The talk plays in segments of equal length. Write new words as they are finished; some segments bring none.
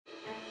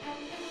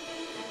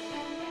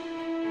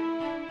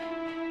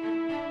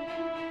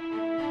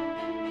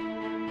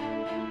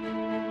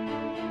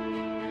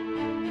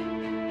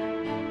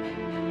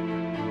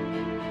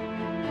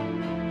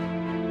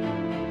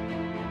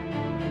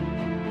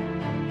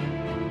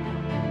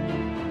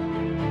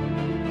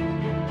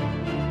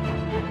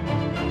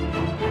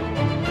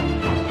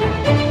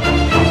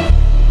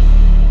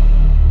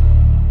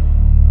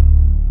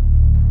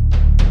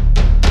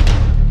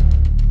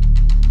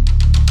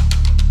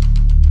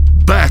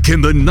in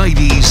the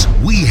 90s,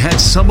 we had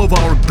some of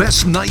our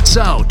best nights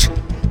out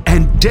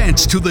and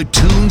danced to the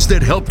tunes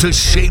that helped to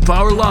shape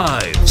our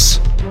lives.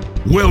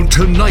 Well,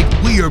 tonight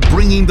we are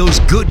bringing those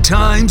good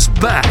times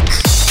back.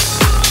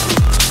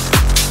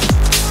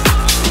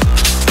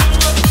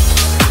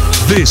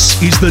 This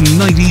is the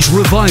 90s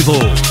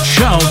revival.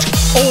 Shout,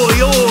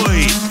 oi,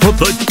 oi, for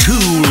the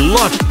two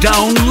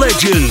lockdown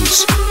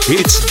legends.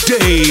 It's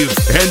Dave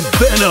and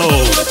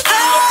Benno.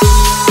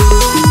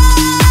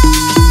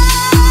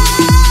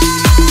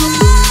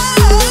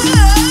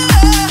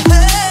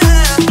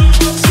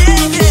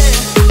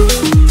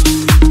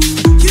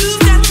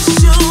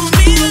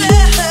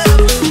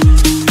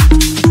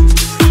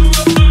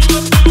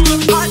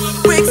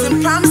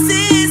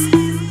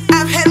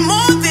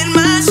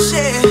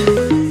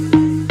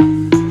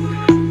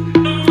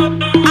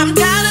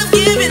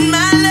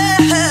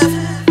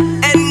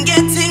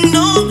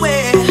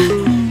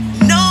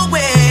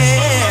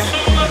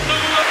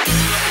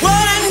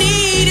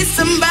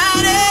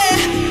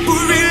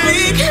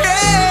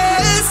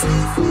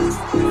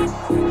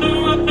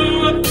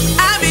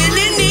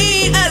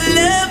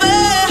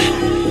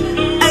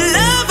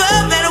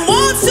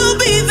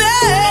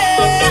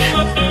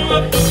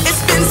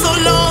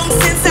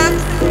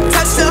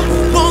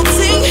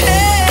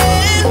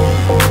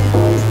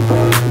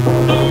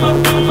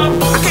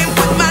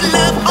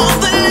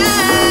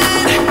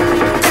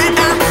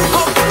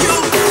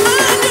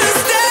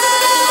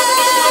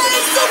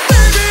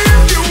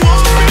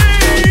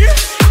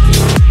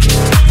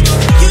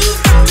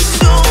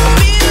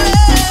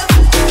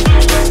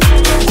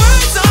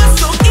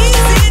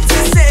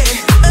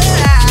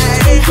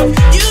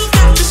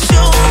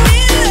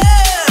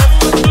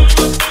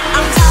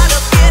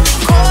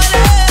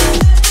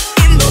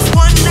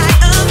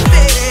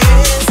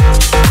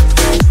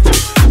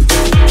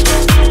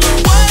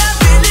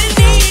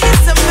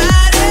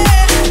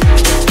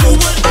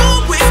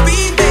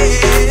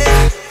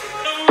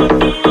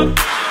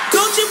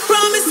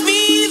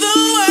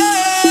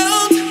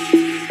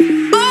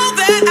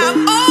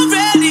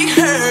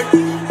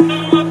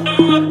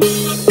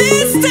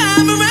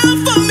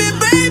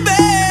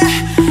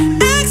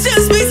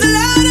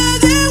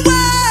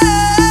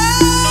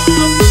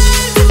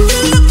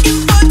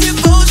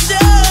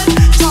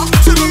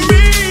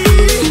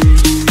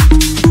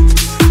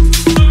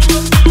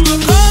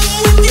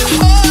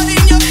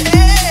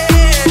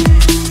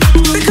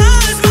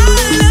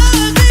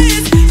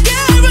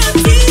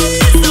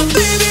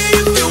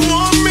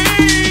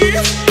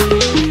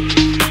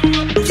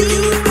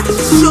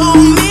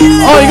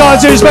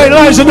 Just make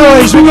loads of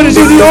noise. We're going to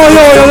do the oi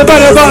oi on the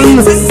banner button.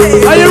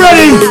 Are you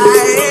ready?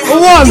 1,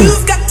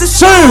 2,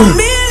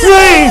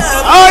 3,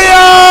 oi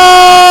oi!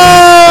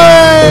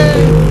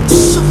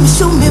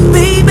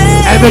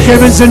 Emma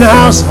Gibbons in the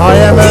house. Hi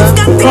Emma.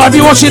 Right, if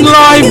you're watching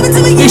live,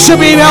 you should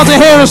be able to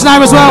hear us now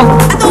as well.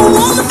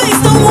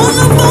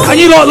 And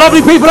you lot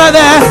lovely people out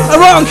there are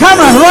right on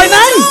camera right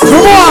now.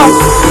 Come on.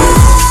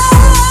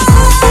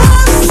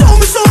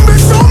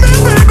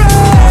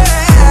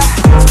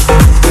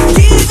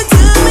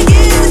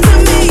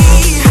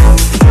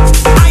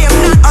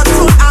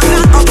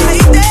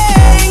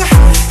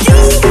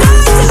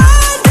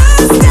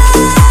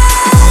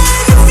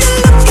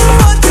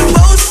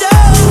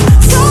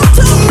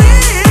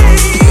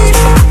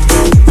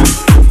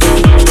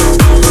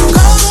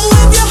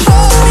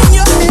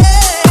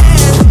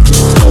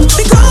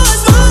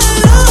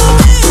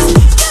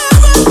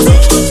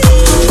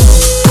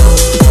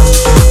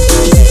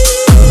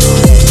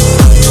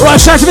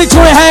 Shout to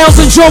Victoria Hales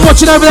and Sean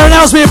watching over there in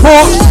Ellesmere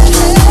Port,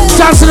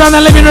 dancing around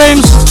their living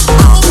rooms.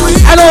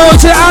 And all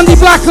to Andy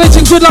Blackledge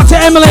and good luck to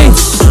Emily,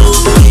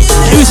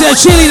 who's in a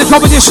cheerleader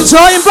competition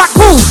tonight in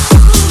Blackpool.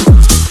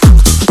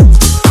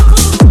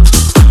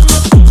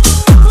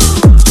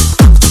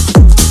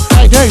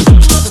 How you doing?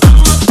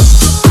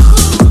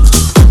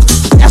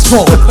 Yes,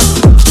 Paul.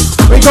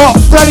 We got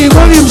Freddie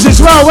Williams as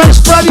well.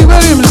 Where's Freddie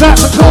Williams?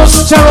 That's of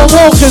course Terrell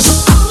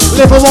Walker's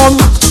little one.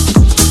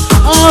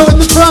 Oh, in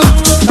the front.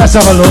 Let's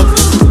have a look.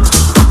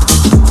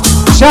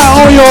 Shout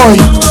oi oi.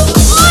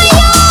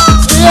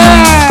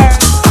 Yeah.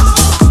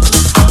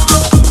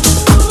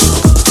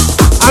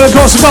 And of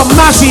course we've got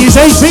Matty, he's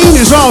 18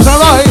 as well, is that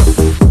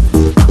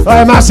right?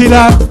 Right, Matty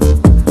lad.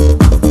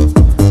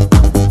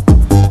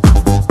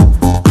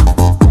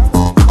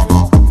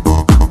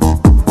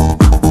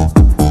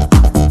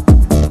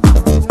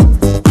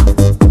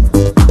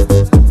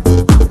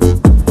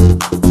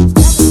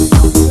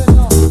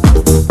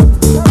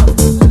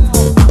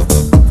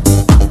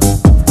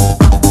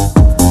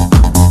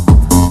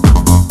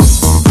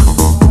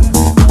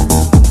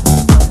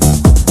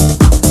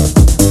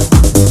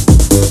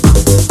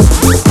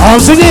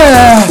 Arms in the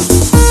air.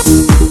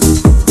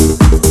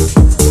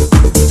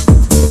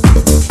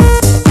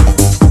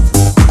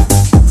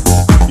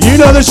 You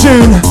know the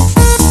tune.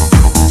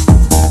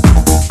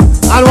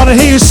 I want to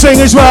hear you sing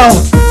as well.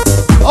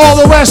 All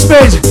the West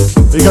Mid,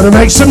 you're going to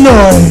make some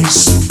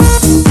noise.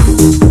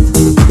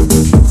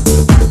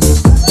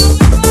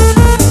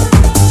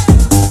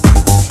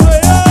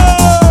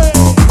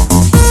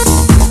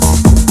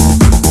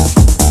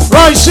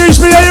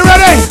 Shrewsbury, are you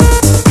ready?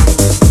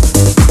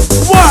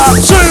 1,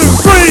 2,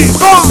 3,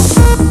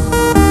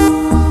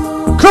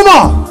 4. Come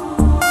on.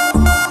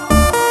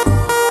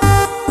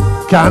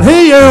 Can't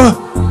hear you.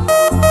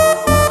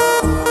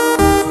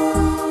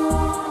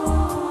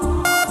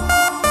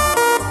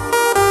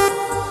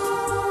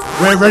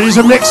 We're ready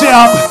to mix it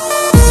up.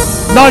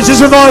 Nights of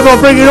Survival,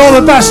 bringing all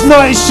the best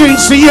 90s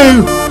tunes for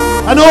you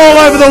and all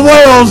over the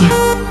world.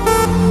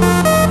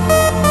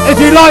 If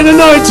you like the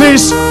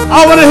 90s,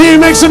 I want to hear you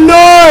make some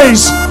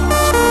noise.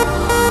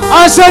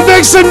 I said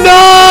make some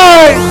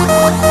noise.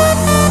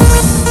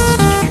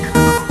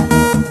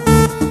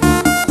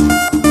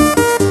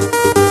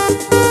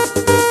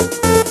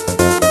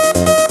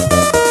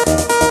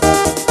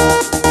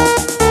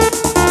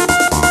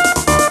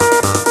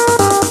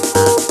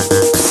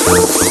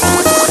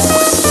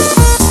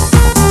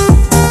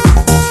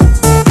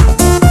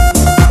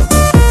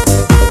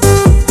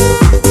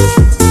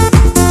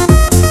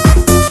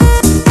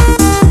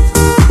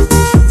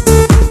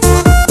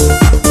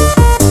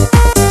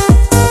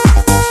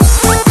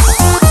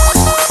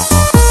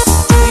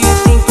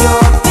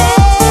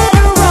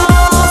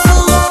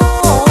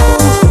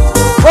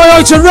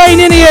 To Rain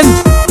Indian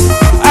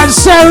and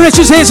Sarah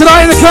Richards here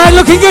tonight in the crowd,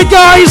 looking good,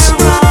 guys.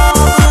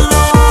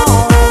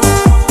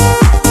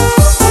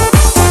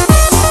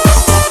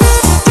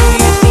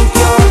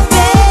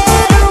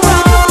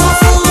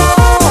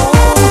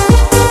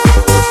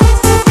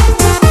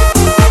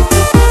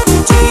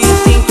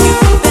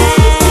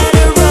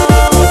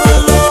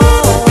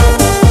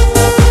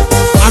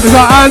 And we've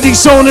got Andy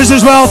Saunders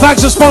as well.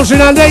 Thanks for sponsoring,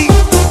 Andy.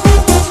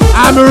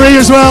 Anne-Marie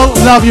as well.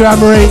 Love you,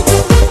 Anne-Marie.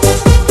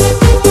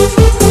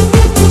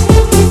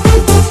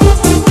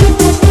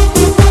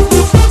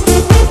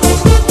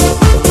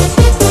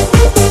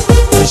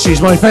 She's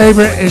my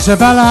favourite,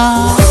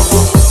 Isabella.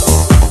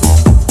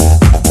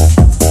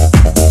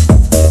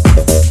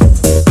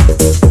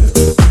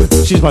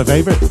 She's my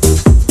favourite.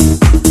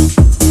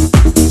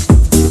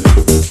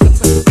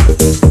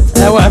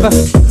 Whatever.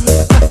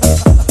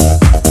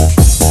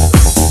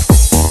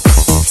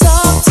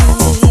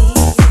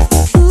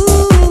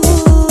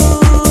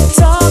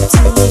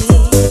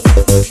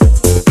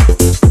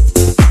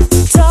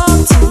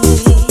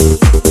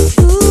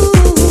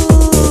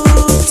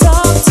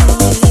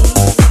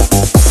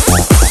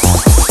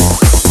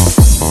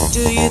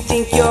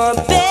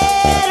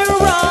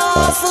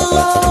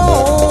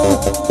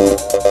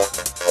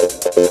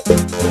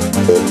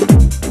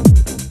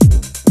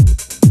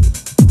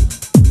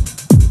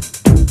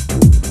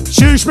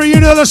 You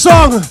know the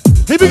song.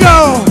 Here we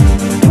go.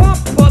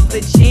 Pump up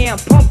the jam,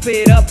 pump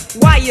it up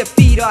while your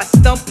feet are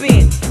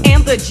stumping.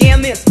 And the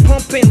jam is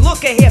pumping.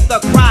 Look ahead,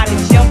 the crowd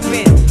is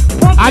jumping.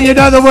 And you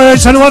know the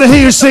words, and I want to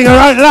hear you sing it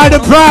right loud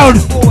and proud.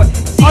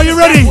 Are you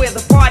ready? Where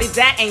the party's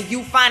at, and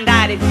you find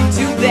out if you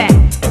do that.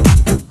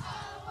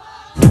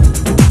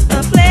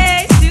 A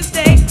place to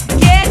stay.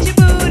 Get your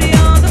booty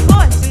on the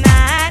floor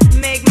tonight.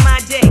 Make my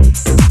day.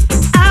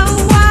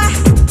 Oh, why?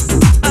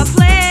 A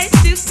place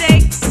to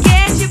stay.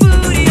 Get your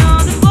booty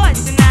on the floor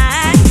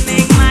tonight.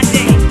 Make my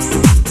day.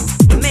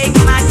 Make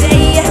my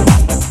day.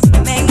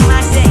 Make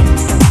my day.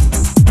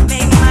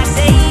 Make my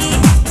day.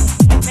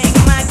 Make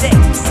my day.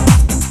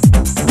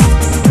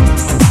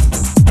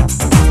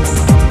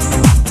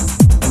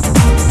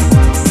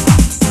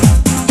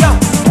 Yo,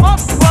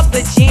 pump up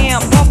the jam,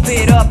 pump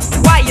it up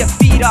while your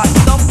feet are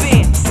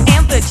stumping.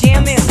 And the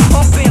jam is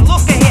pumping.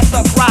 Look ahead,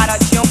 the crowd are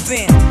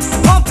jumping.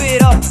 Pump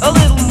it up a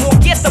little more.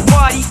 Get the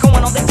party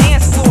going on the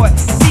dance floor.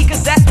 See,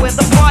 cause that's where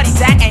the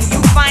party's at, and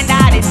you find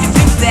out if you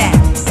do that.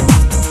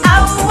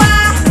 Oh,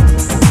 why?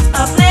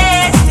 A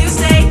place to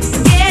stay.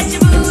 Get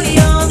your booty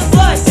on the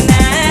floor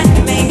tonight.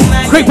 Make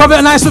my Quick public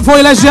announcement for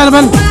you, ladies and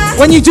gentlemen.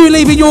 When you do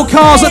leave in your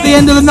cars at the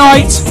end of the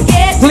night,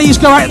 please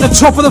go out at the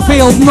top of the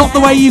field, not the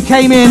way you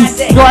came in.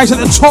 Go out at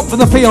the top of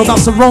the field.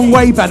 That's the wrong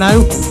way,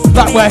 Benno.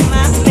 That way.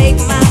 Make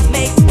my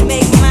day.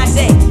 Make my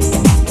day.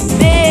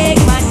 Make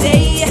my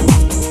day.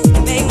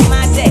 Make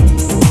my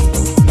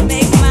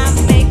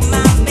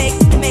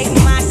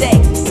day.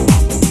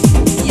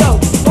 Yo,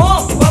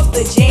 pump up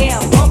the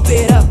jam, pump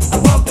it up, I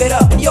pump it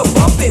up. Yo,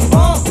 pump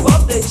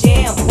up the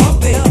jam,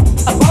 pump it up,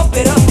 I pump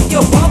it up.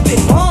 Yo, pump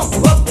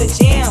up the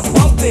jam,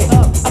 pump it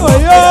up, I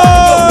pump it up. Yo,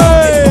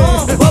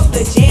 pump up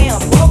the jam,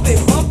 pump it.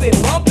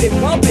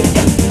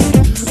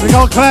 We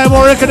got Claire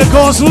Warwick and of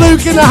course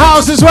Luke in the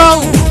house as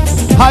well.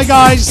 Hi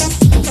guys.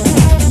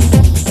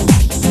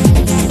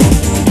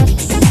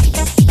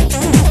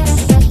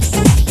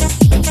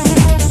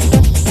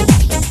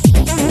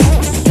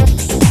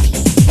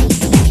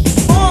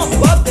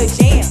 Pump up the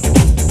jam,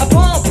 I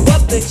pump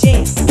up the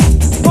jam,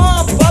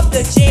 pump up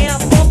the jam,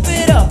 pump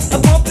it up, I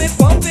pump it,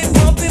 pump up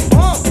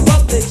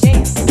the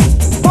jam,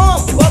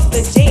 pump up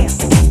the jam,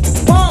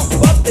 pump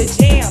up the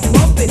jam,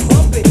 pump it.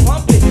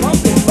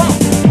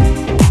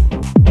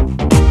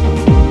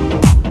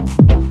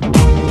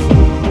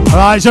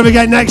 Alright, so we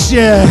get next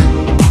year.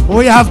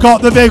 We have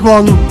got the big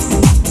one.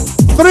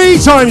 3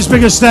 times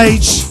bigger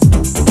stage.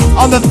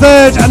 On the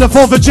 3rd and the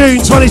 4th of June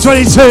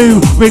 2022,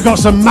 we've got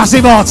some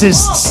massive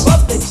artists.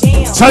 Pump up the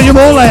jam, Tell you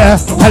more later.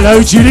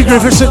 Hello, Julie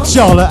Griffiths and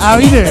Charlotte. How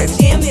are you doing?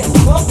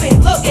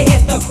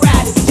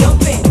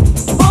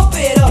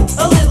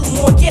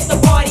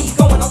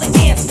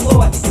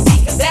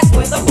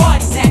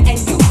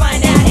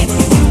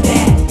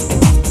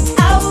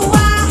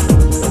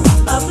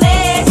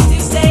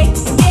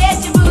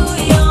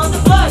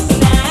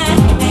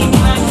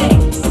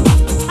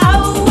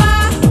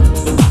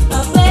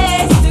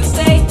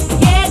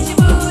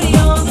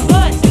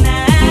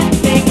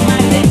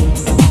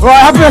 Right,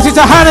 happy birthday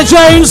to Hannah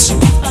James.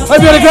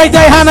 Hope you had a great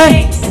day, Hannah.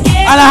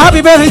 And a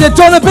happy birthday to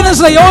Donna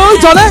Binnersley. Oh,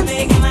 Donna.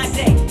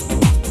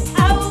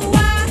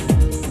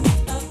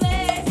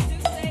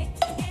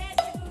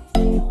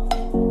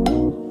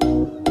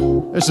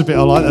 This is a bit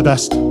I like the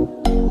best.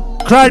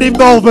 Crowd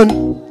involvement.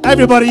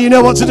 Everybody, you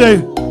know what to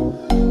do.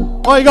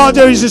 All you got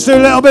to do is just do a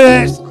little bit of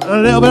this and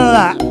a little bit of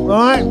that. All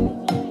right?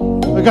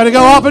 We're going to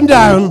go up and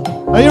down.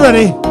 Are you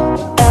ready?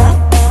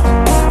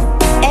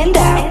 And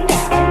down.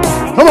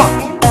 Come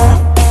on.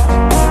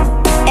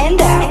 And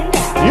down.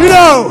 You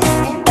know.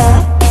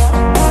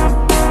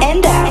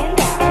 And down.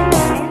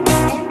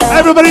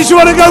 Everybody, you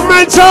want to go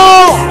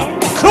mental?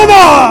 Come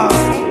on.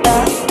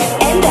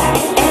 And down.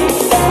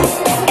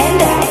 And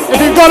down.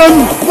 If you've got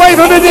them, wave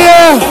them in the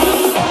air.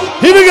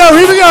 Here we go,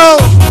 here we go.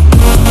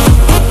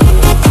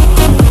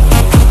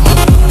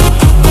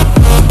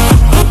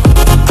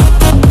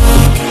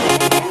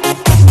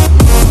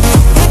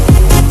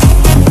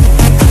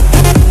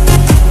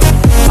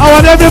 I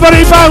want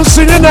everybody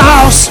bouncing in the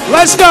house.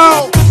 Let's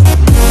go.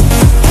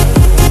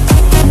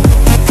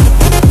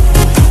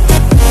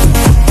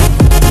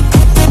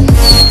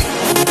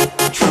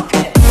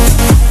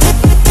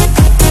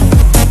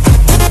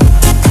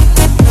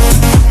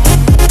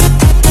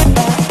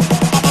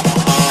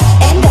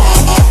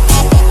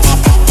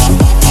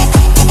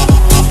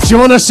 Do you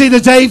want to see the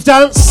Dave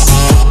dance?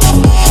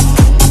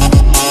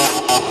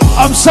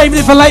 I'm saving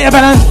it for later,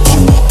 Benna.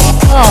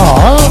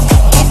 Oh.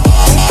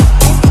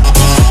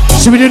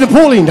 Should we do the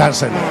Pauline dance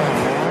then?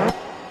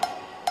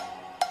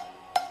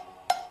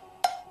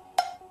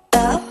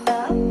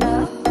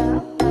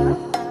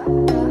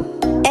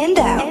 And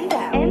down.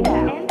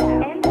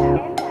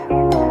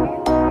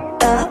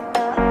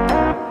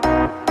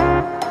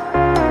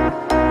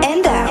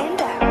 And down.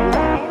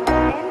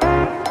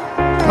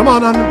 Come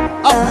on, up.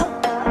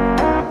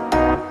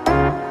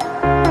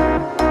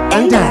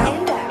 And down.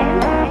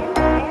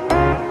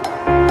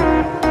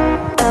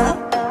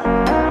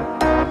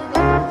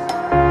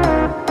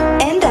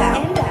 And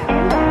down.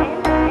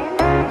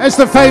 It's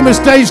the famous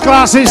Dave's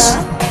glasses.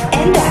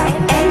 And down.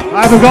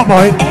 I haven't got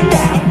mine. And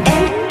down.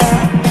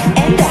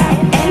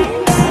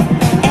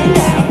 And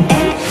down.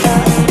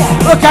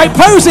 Look out,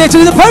 Poe's here to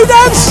do the Poe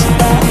dance.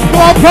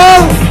 Come on,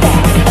 Paul.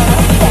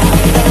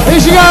 Here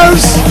she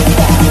goes.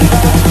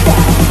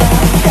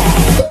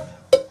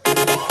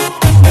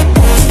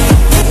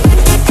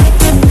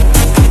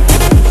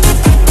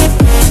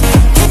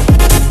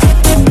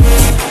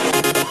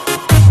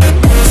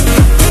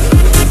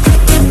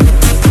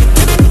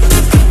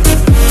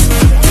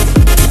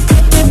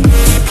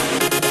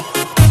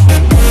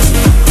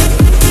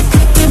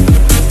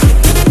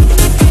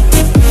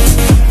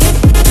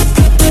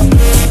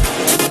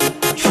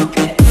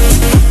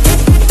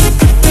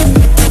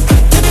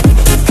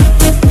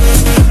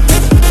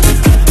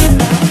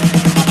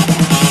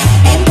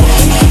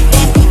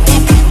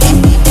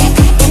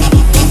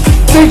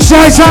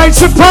 Shout out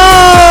to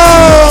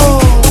Paul!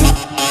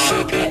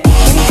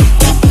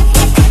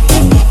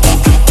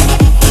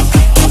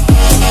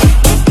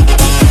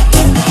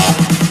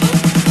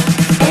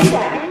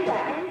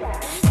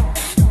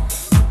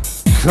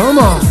 Come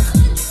on.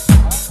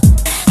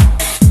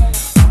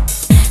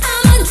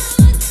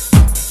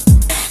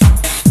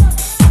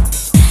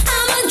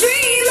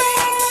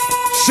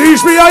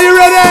 Shrewsbury, are you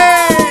ready?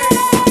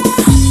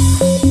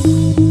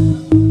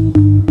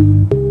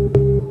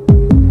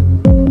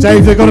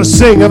 Dave, they've got to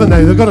sing, haven't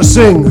they? They've got to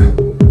sing. Love,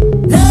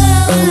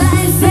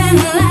 life, and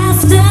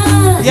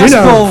laughter. Yes,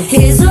 Paul.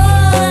 Is all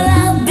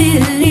I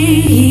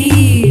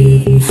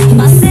believe.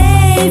 My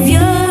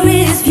Savior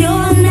is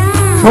pure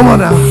now. Come on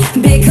now.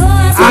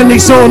 Because Andy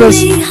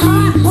Saunders.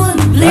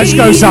 Let's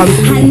go, son. I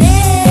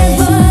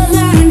never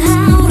learned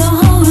how to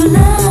hold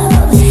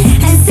love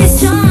and stay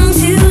strong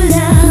to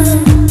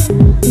love.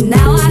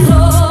 Now I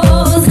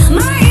close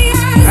my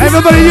eyes.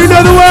 Everybody, you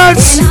know the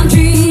words. And I'm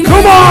dreaming.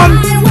 Come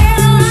on.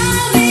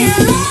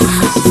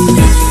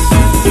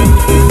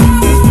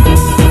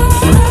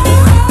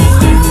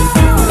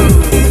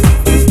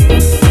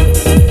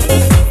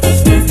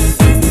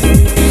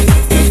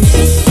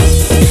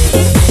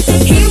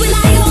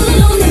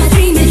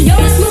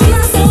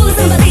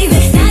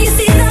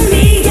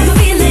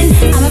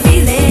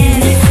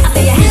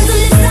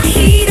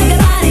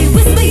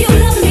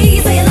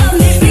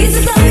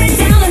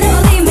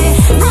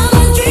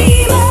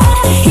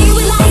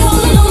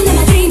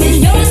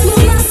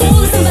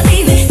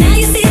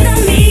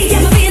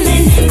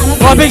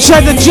 A big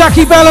shout to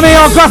Jackie Bellamy,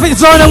 our graphic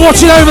designer,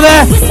 watching over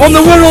there on the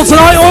Wirral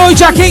tonight. Oi,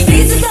 Jackie!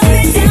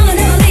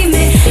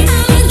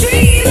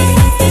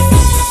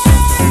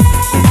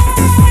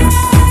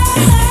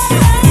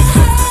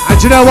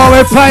 know what?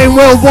 We're playing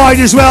worldwide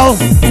as well.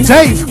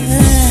 Dave,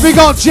 we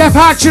got Jeff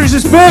Hatcher. It's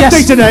his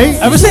birthday today.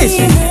 Oh, is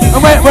it?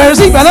 And where is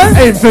he, Benno?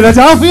 In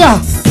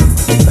Philadelphia.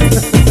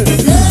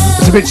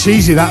 It's a bit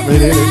cheesy, that,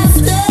 really,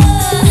 isn't it?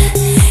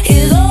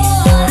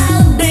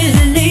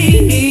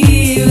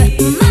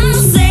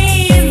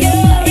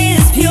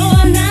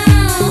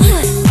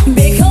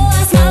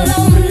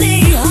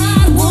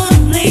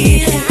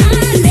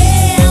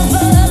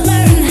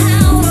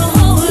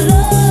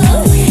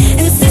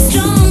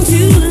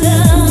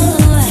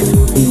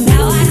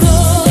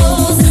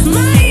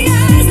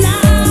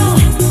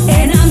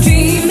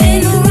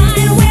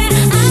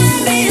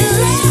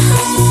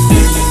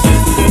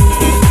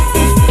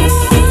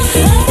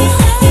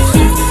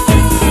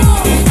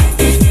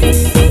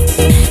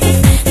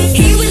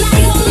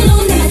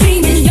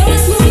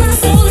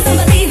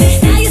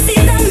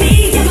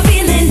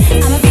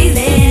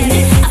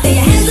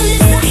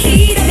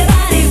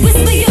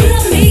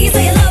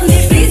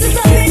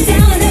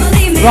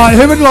 Right,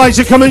 who would like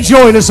to come and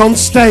join us on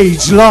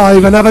stage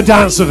live and have a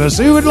dance with us?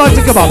 Who would like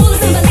to come up?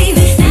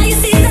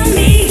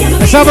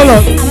 Let's have a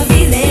look.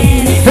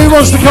 Who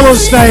wants to come on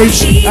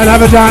stage and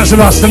have a dance with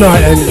us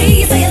tonight then?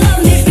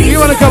 You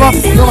want to come up?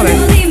 Come on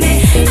in.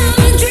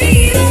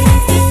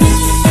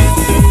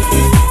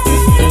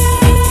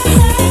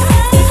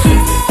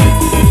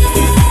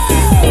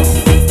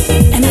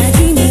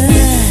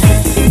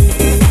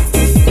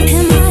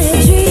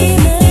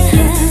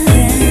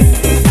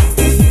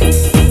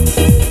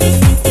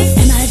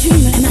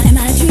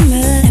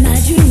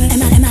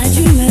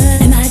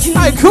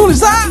 Cool is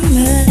that?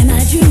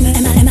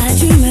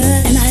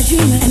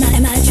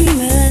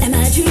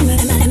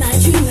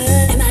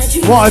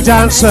 What a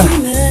dancer.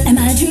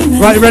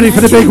 Right, ready for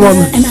the big one?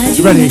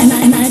 Ready?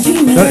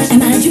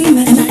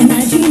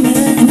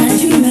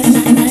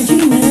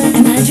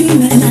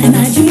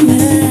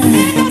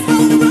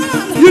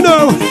 You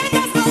know,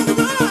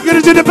 you're going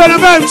to do the better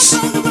bounce.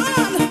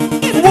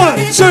 1,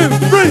 2,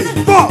 3,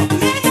 4.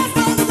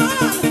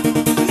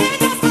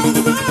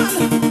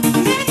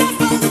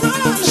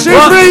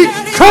 Shrewsbury,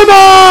 come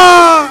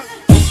on!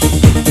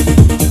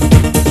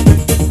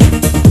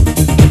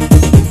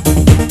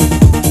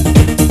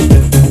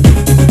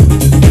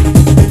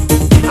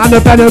 And a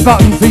better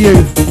button for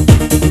you.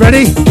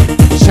 Ready?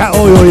 Shout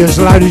all your ears as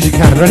loud as you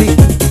can. Ready?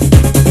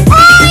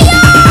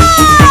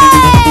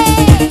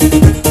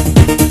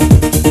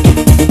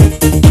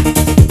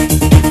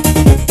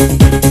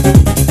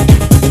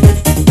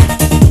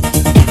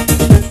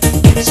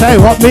 Say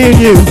what, me and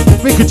you,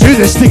 we could do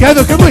this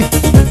together, couldn't we?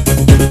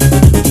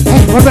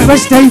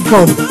 Where's Dave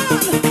gone?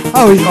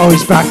 Oh,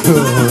 he's back.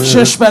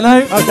 Shush,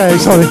 Benno. Okay,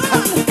 sorry.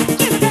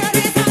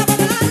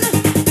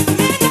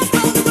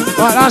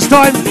 Right, last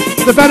time.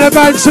 The Benno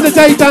bounce and the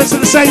Dave dance at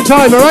the same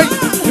time, alright?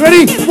 You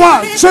ready?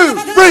 1, 2,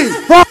 3,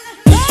 4.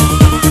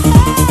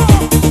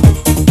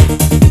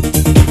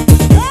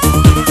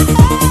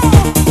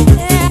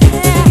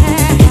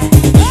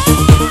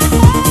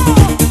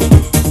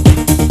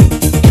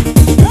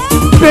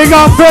 Big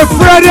up for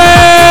Freddie!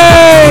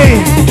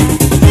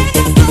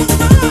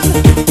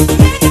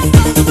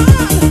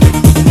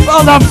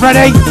 Well done,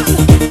 Freddie.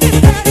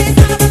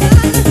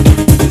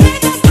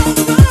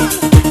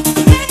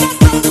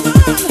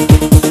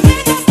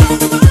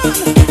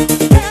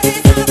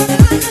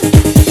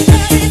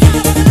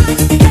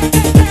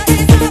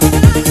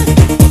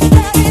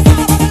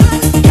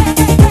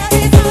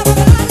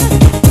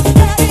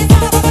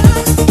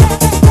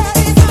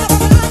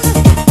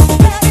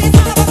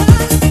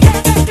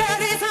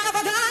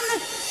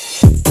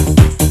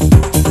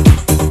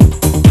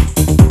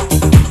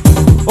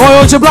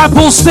 Oi, to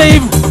Blackpool,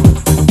 Steve.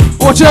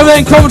 Watching over there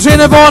in Coventry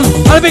and Avon.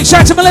 And a big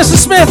shout to Melissa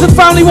Smith and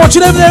family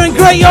watching over there in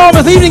Great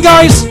Yarmouth. Evening,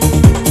 guys.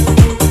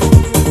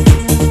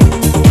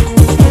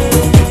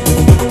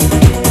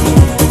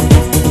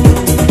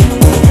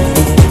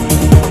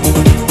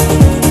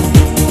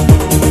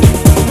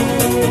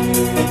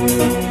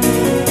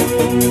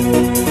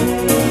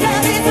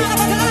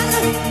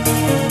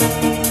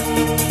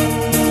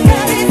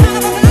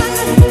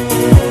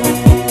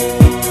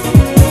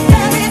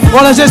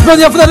 Well, let's just bring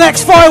you up for the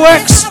next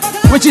Fireworks,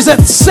 which is at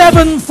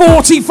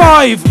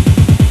 7:45.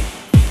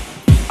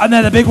 And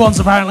they're the big ones,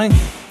 apparently.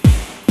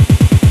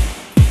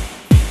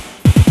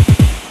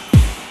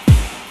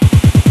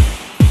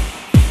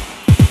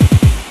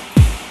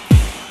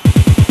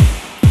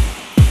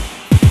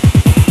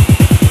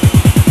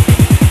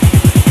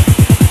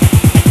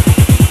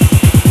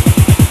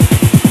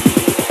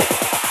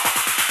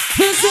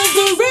 This is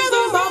the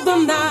rhythm of the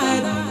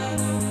night.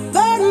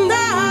 The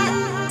night.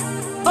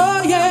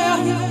 Oh, yeah.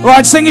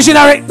 Right, sing as you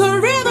know it. The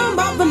rhythm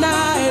of the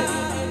night.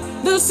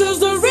 This is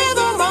the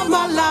rhythm of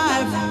my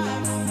life.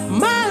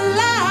 My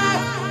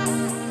life.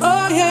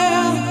 Oh,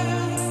 yeah.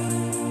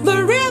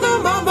 The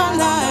rhythm of my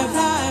life.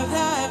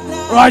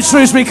 Right,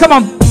 Shrewsbury, come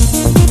on. You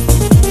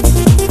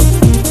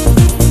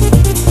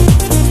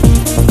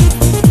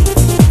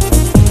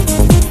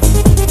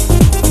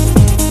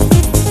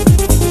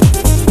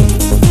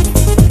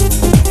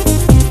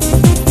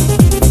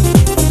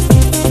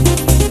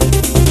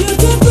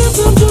can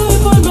listen to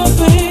it.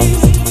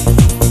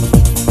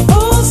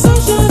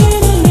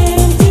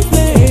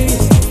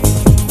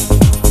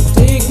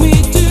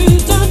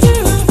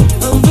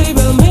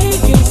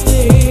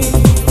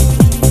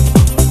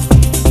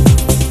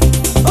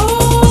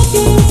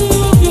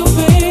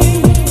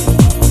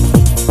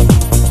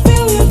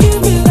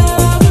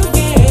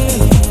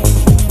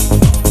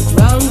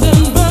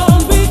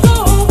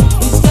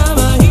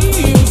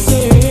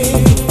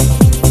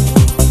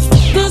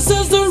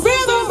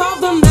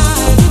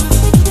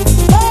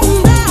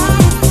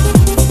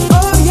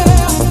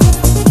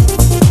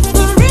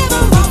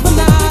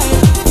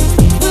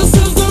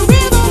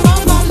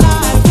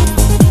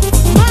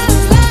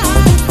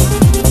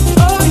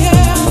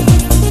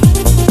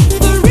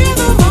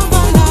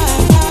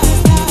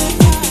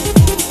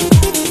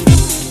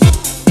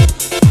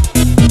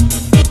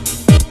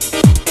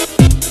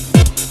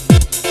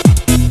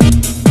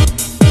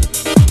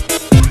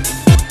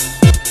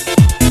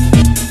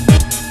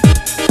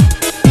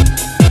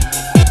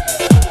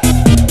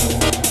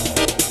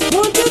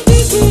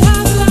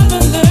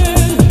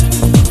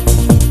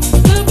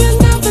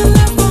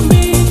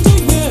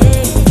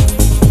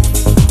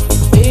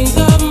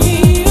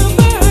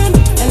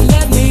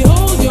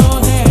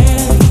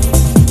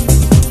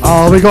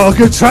 Oh, we got a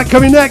good track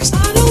coming next.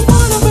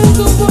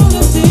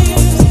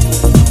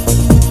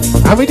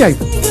 And we do.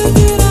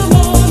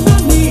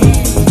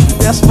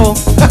 Yes, Paul.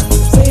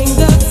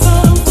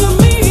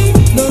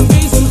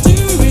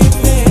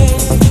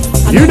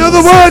 You know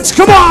the words,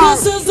 come on!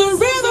 This is the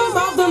rhythm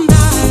of the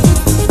night.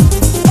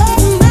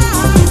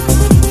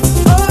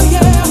 Oh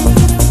yeah.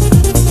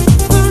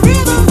 The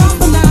rhythm of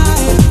the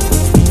night.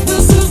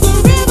 This is the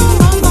rhythm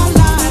of my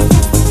life.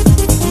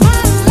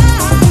 My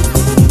life.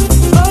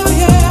 Oh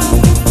yeah.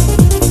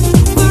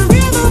 The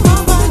rhythm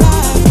of my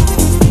life.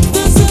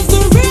 This is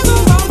the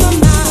rhythm of the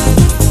night.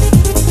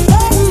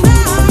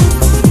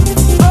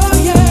 Oh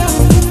yeah.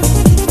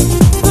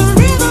 The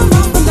rhythm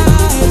of the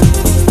night.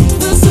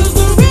 This is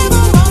the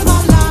rhythm of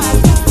my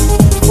life.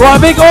 Right,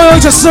 big oil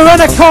to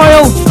Serena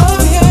Kyle.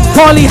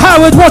 Kylie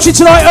Howard watching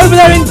tonight over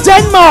there in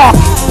Denmark.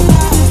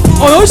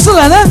 Oil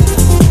Selena.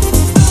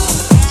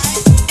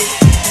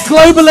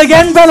 Global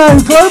again, Benno.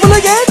 Global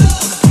again.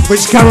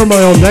 Which camera am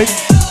I on, Dave?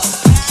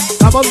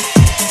 That one?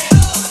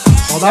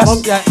 Or that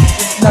one? Yeah.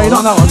 No, you're not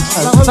on that one.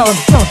 No, that one.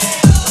 That one.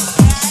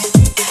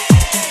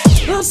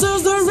 This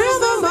is the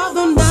rhythm of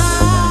the night.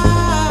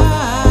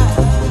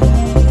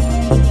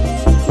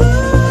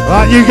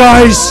 Right, you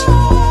guys.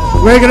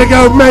 We're going to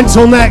go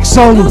mental next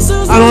song.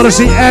 And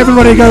honestly,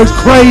 everybody goes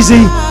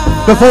crazy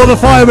before the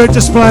firework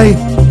display.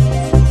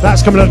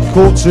 That's coming at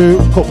quarter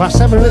past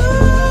 7, isn't it?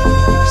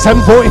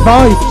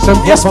 7:45.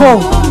 7:45. Yes,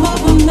 Paul.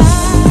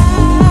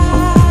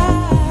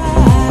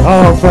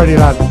 Oh, Freddie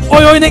lad.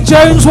 Oi, Nick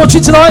Jones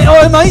watching tonight.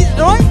 Oi, mate.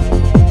 All right.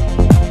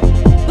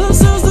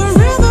 This is the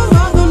rhythm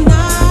of the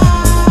night.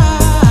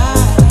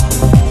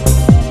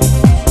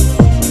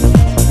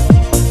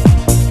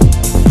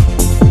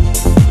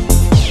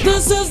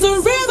 This is the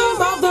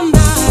rhythm of the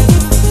night.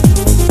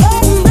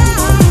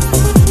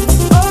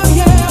 Oh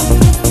yeah.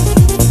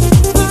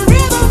 The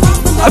rhythm of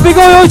the night. A big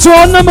oi to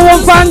our number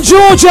one fan,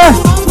 Georgia,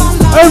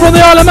 over on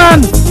the Isle of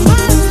Man.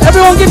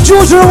 Everyone give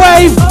Georgia a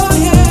wave. Oh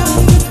yeah.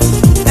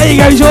 There you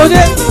go,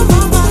 Georgia.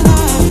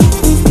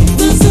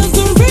 This is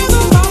the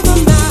rhythm of the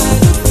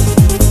night.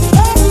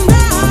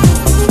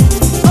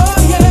 Oh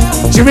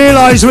yeah. Do you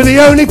realise we're the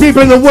only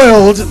people in the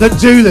world that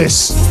do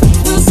this?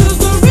 This is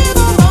the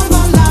rhythm of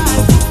my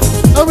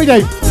life. Oh, we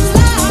do.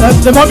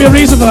 There might be a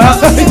reason for that.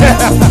 The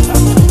rhythm of my life.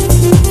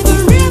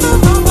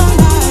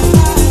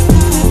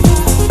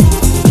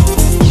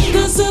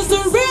 This is the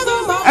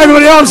rhythm of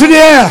Everybody, arms in the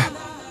air.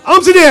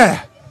 Arms in the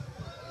air.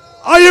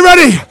 Are you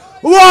ready?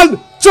 1,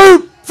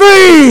 2,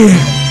 3.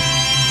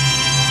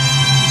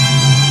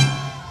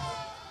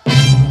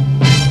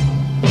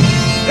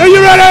 Are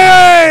you ready?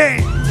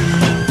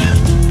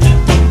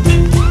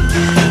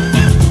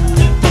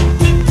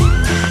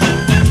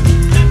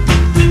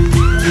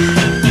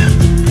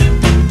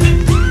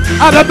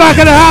 At the back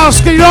of the house,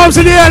 get your arms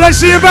in the air. Let's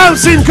see you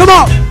bouncing. Come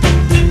on.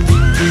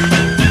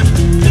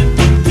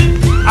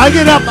 I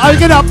get up.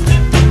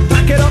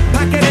 Pack it up,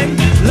 pack it in,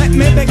 let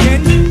me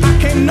begin. I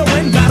came to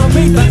win, battle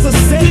me, that's a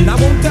sin. I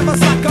won't ever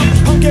slack up,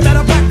 punk, you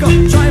better back up.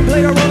 Try and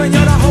play the role and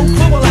you're the whole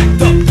crew will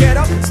act up. Get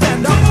up,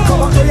 stand up,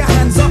 come on, throw your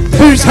hands up.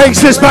 Who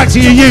takes this back to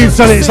your youth?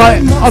 And it's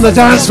like on the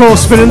dance floor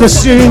spinning the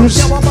tunes.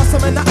 Yo, I'll bust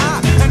 'em in the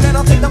eye, and then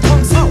I'll take the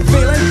punks out.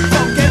 Feeling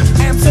funky,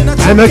 amps in the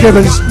Emma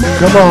Gibbons,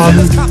 come on.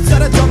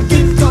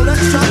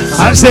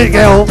 That's it,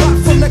 girl.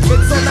 From the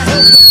kids on the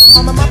hill,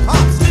 I'm in my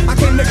pops. I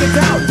came to get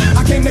down,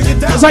 I came to get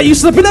down. Is that you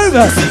slipping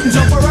over?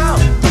 Jump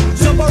around,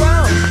 jump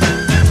around,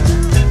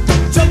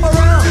 jump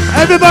around.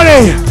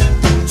 Everybody.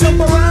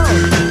 Jump around,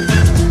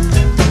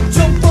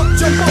 jump up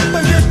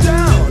and get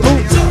down.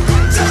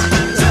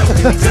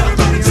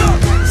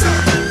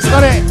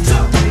 Got it.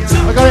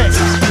 I got it.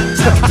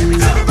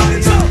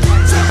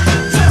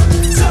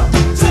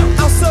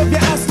 I'll serve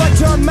your ass like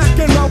John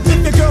McEnroe.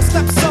 If your girl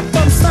steps up,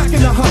 I'm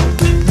smacking the hoe.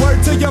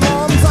 Word to your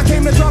moms, I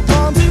came to drop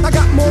bombs. I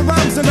got more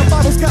rhymes than the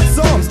Bible's got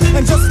psalms.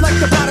 And just like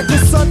the prodigal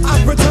son,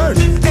 I've returned.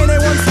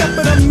 Anyone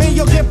stepping on me,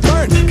 you'll get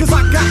burned. Cause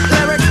I got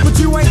lyrics, but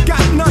you ain't got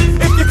none.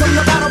 If you come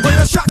to battle, bring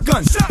a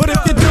shotgun. But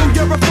if you do,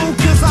 you're a fool,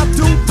 cause I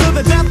do to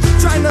the death.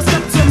 Trying to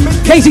step to me.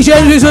 Casey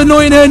James is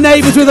annoying her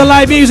neighbours with the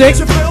live music.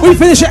 We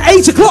finish at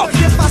 8 o'clock.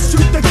 If I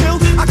shoot to kill,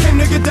 I came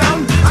to get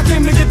down. I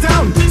came to get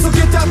down. So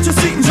get out your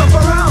seat and jump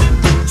around.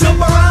 Jump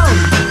around.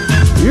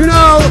 You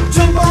know.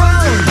 Jump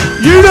around.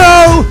 You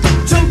know.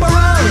 Jump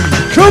around.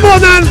 Come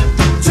on then.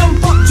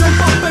 Jump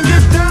up and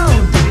get down.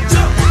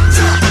 Jump,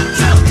 jump,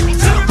 jump,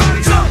 jump, jump,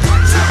 jump,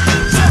 jump,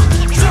 jump,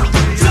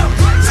 jump,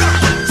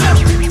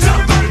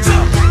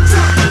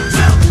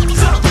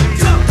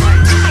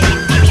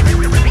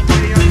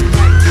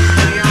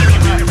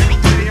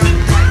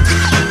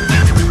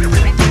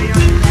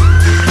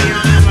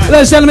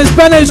 Ladies and gentlemen, it's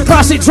Benno's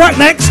classic track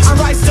next. I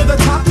rise to the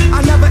top.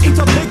 I never eat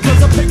a pig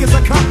cause a pig is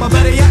a cop. Or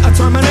better yet, a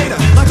Terminator.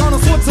 Like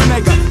Arnold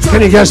Schwarzenegger.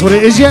 Can you guess what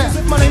it is yet?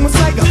 My name was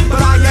Sega,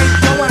 but I ain't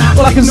going out.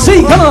 Well, I can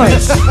see, can't I?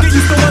 Get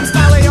used to one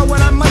style AO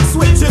when I might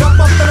switch it up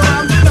and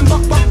around. Then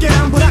buck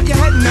down, put out your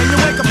head and then you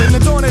wake up in the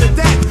dawn of the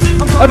dead.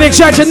 A big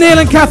shout to Neil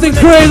and Catherine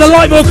crew, the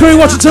Lightmore crew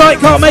watching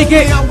tonight, can't make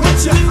it.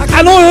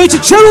 And all the way to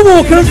Cheryl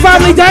Walker and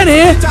family down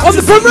here on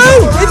the front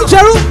row. Isn't it,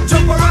 Cheryl?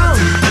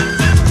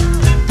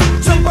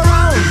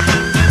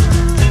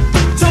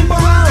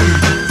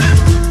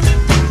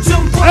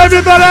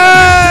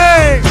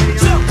 Everybody!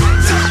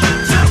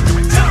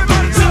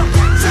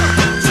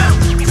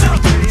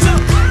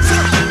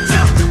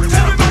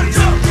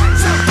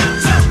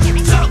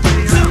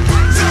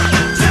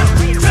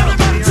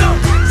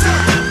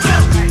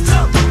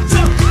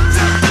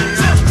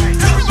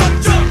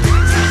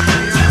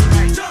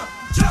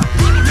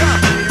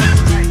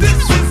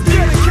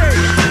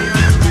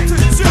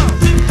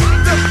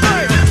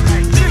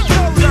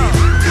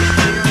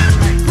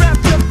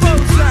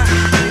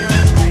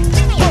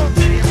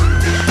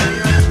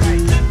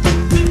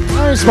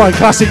 It's my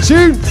classic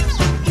tune.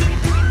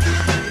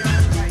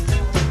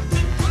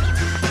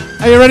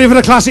 Are you ready for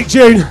the classic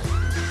tune?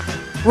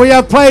 We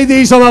have played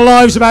these on our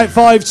lives about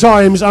 5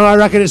 times, and I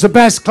reckon it's the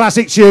best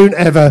classic tune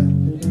ever.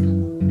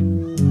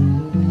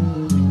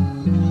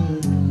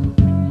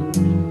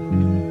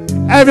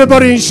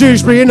 Everybody in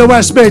Shrewsbury in the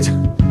West Mid,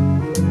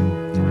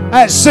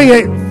 let's sing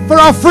it for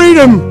our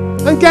freedom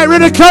and get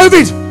rid of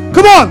COVID.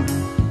 Come on!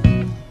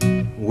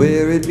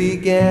 Where it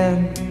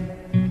began,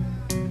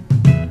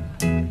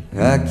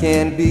 I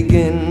can't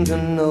begin to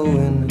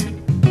knowing.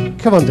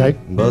 Come on, Dave.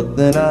 But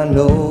then I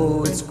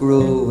know it's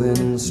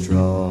growing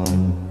strong.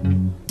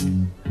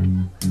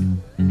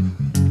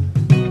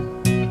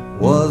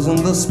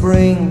 Wasn't the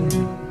spring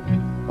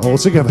all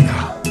together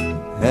now,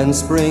 and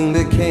spring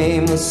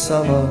became the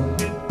summer?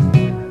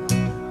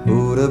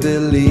 Who'd have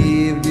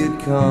believed you'd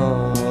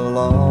come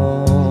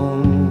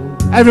along?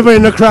 Everybody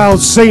in the crowd,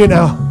 sing it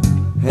now.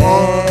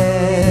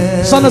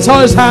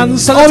 Sanitized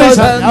hands, sanitized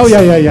hands. Oh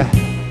yeah.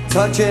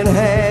 Touching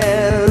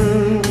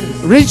hands,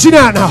 Reaching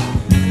out now.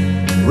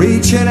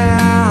 reaching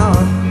out,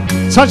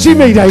 Touching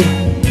me, Dave.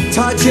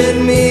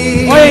 touching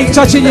me. I ain't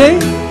touching you.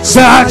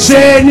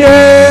 Touching you.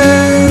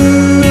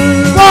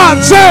 1,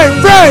 2,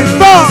 3,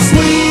 4.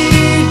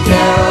 Sweet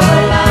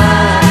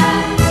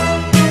Caroline,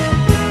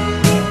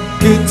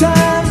 good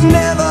times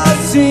never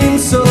seem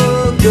so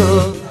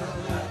good.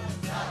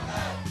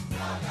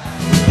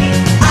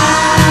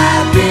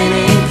 I've been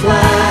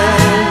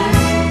inclined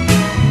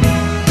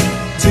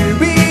to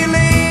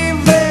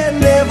believe there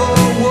never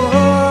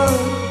was,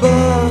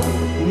 but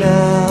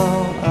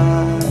now I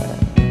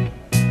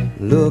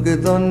look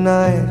at the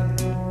night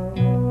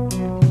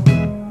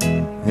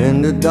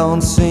and it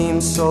don't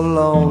seem so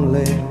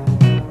lonely.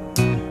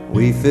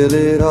 We fill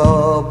it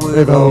up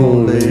with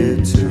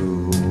only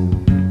 2.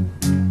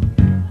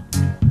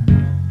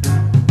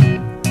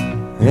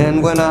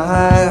 And when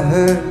I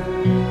hurt,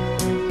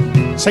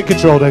 Take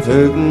control, Dave.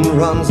 burden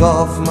runs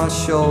off my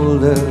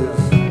shoulders.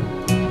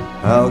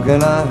 How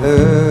can I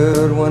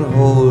hurt when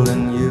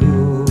holding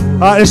you?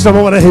 Alright, this time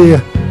I want to hear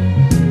you.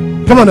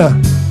 Come on now.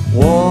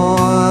 Warm,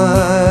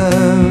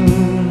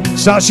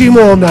 Touching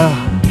warm now.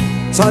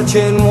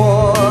 touching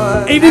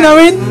warm, Evening,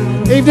 Owen.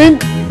 Evening.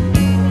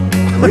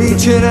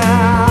 reaching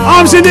out,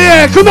 Arms in the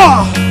air. Come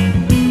on.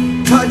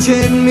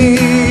 touching me.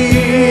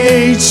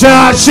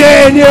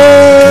 Touching you.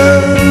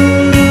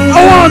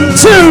 1,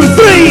 2,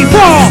 3,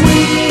 4.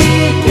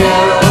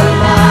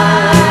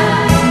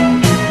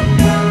 Caroline,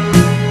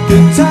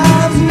 good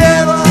times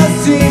never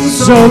seem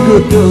So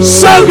good.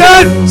 So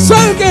good. So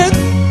good.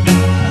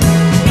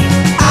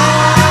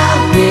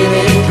 I've been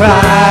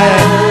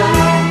inclined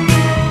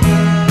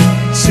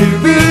to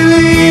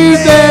believe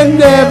there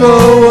never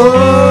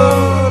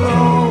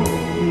would.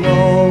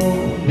 Oh,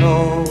 no.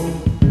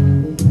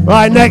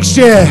 Right, next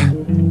year,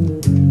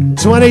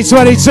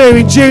 2022,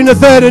 in June the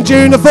 3rd and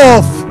June the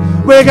 4th,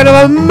 we're going to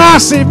have a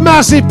massive,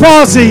 massive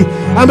party,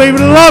 and we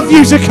would love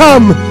you to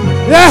come.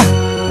 Yeah?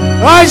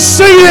 Right,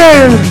 see you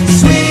then.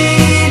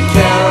 Sweet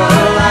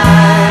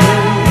Caroline,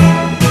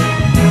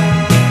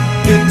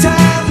 good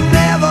times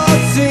never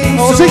seem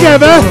All so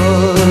together.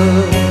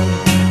 good.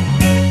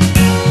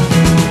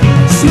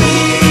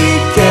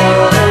 Sweet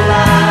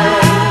Caroline,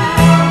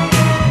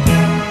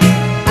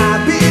 I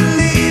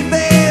believe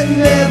they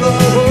never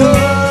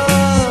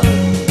could.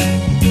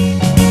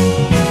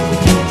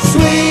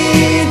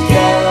 Sweet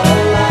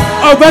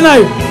Caroline. Oh, Benno.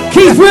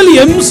 Keith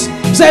Williams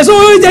says,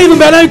 "Oi, Dave and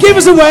Benno, give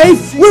us a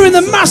wave. We're in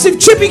the massive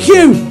chippy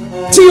queue.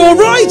 To your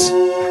right."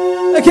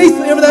 Hey, Keith,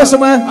 over there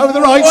somewhere. Over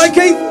the right. All right,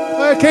 Keith.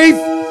 Keith.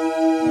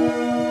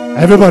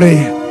 Everybody.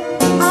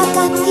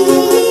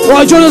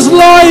 Right, join us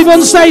live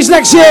on stage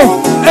next year.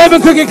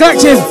 Urban Cricket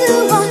Collective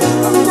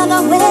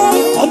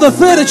on the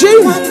 3rd of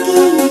June.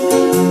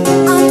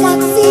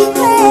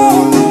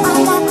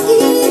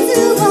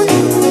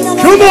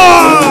 Come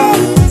on.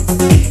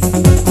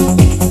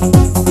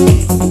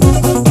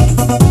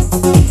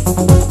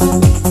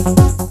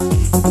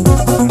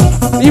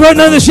 You won't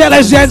know this yet,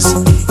 ladies and gents,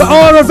 but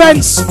our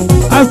events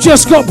have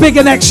just got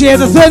bigger next year.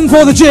 The 3rd and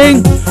 4th of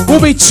June will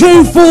be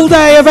 2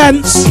 full-day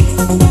events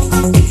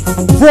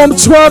from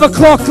 12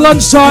 o'clock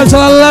lunchtime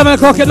till 11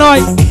 o'clock at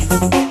night.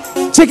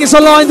 Tickets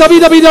online,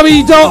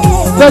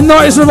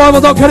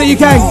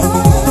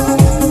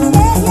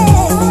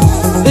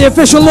 www.thenightisrevival.co.uk. The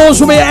official launch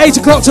will be at 8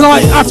 o'clock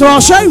tonight after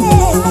our show.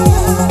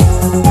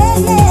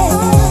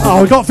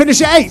 Oh, we got to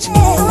finish at 8.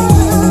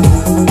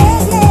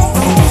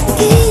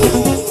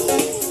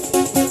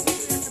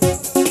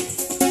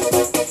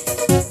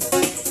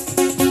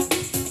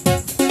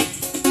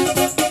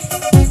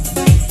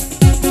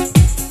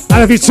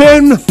 And if you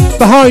turn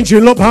behind you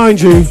and look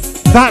behind you,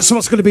 that's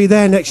what's going to be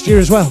there next year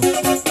as well.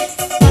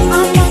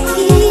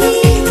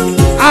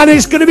 And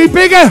it's going to be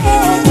bigger.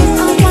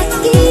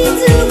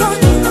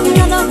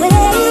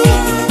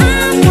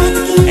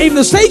 Even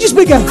the stage is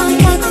bigger.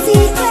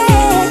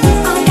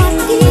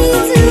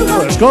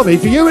 Well, it's got to be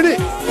for you, isn't it?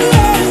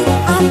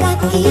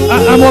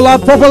 And we'll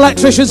have proper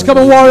electricians come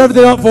and wire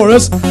everything up for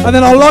us. And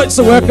then our lights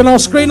will work and our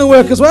screen will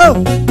work as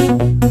well.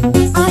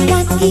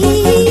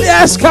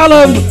 Yes,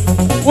 Callum.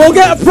 We'll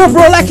get a proper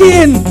lecky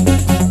in.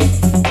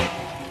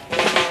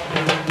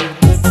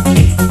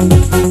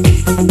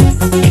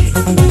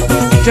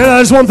 Do you know,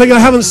 there's one thing I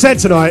haven't said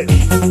tonight.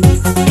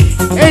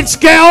 It's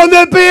Get on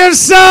the Beer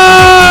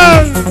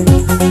Song!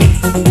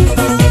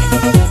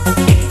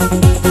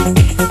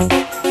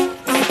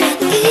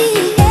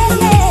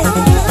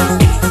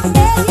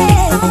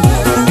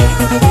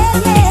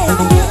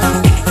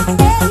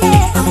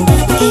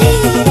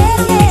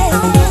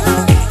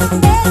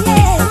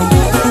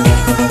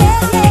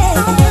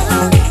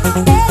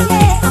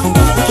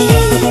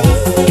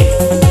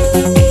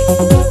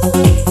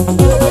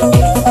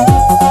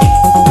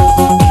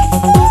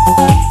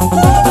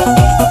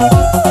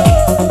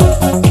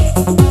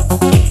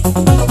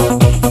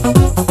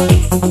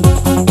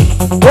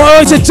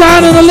 To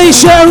Dan and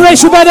Alicia and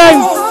Rachel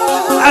Benning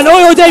and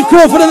Oi Dave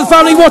Crawford and the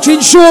family watching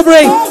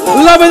Shawbury,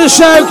 loving the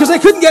show because they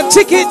couldn't get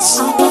tickets.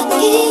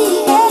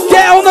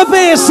 Get on the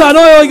beer, son.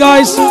 Oi,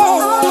 guys.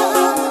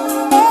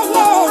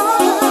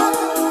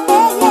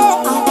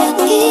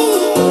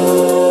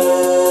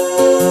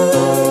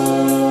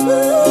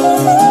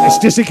 It's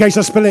just in case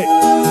I spill it.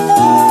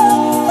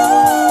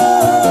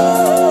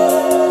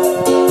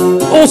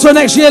 Also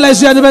next year,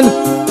 ladies and gentlemen,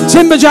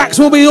 Timberjacks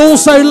will be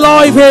also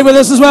live here with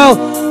us as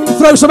well.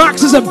 Throw some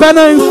axes at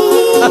Benno.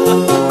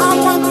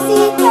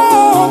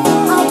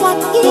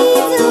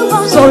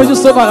 Sorry,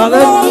 just thought about that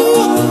then.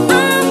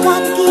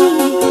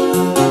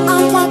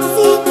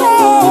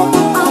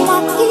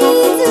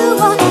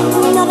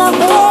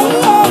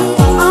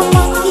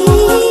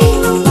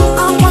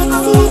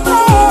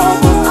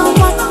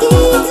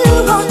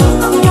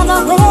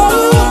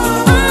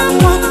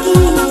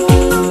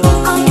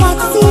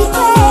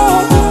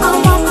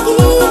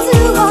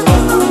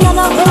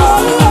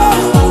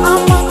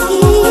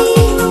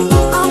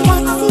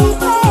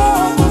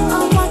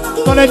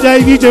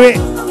 Dave, you do it.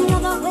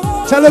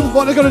 Tell them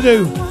what they're going to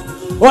do.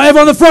 Right,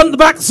 everyone on the front, the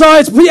back, the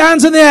sides, put your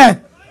hands in the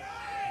air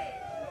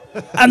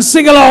and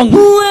sing along. When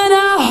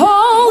I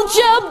hold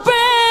you,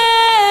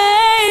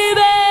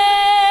 baby,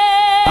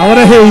 I want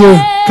to hear you.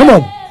 Come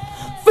on.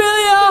 feel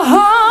your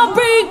heart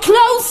beat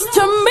close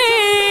to me.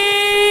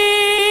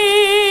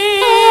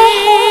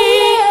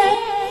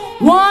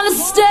 Wanna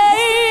stay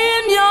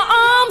in your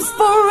arms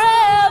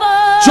forever.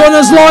 Join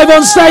us live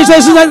on stage,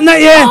 ladies and gentlemen,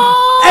 that year.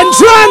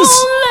 Entrance!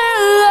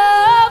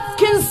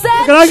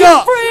 Look what I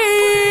got.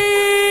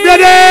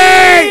 Ready?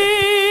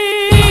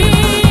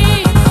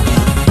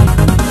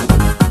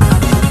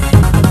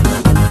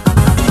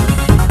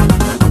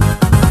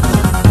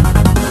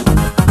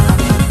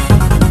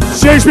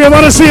 Shakespeare, I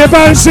want to see you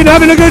bouncing,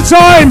 having a good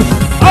time.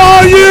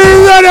 Are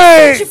you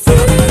ready?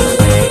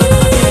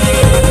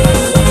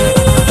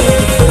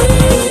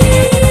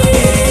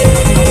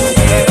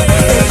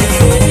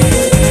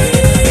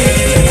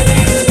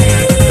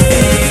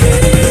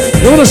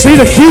 You want to see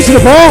the key to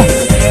the bar?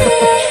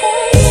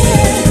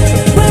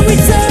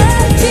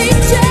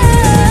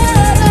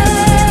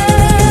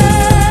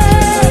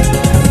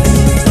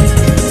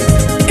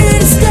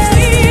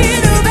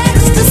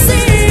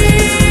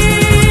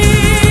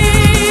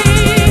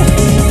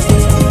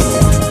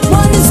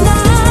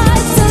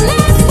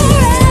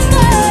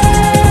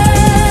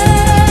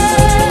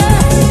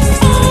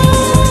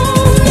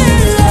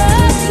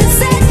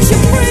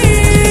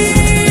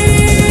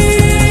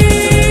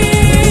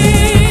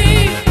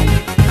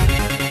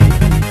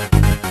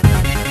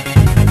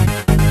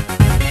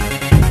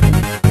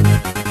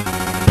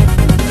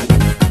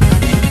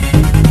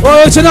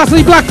 Oi to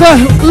Natalie Blackler,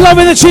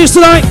 loving the tunes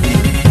tonight.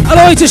 And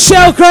oi to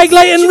Shell, Craig,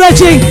 Leighton,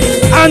 Reggie,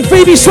 and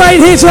Phoebe Swain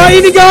here tonight.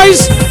 Evening,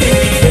 guys.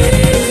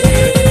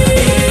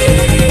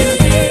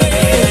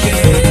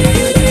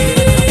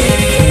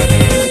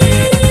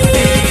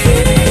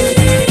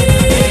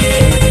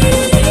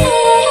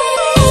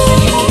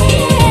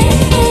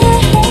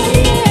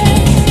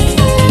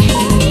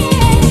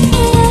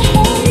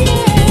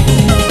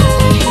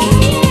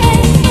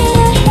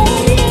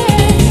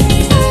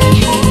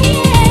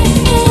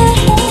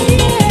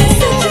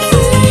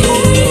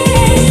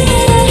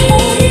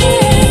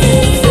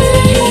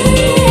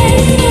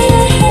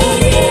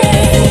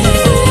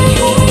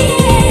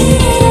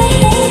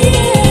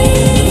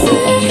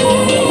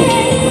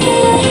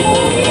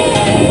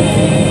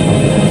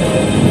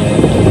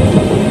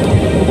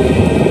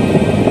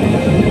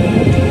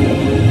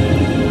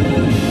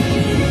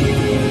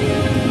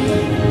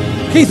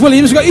 Keith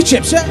Williams, you got your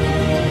chips, yeah?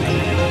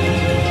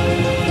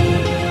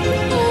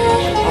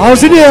 I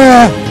was in the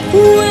air.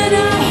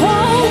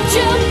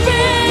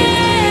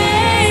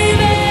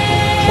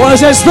 Well, it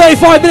says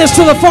 35 minutes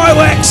to the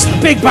fireworks,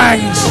 big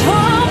bangs.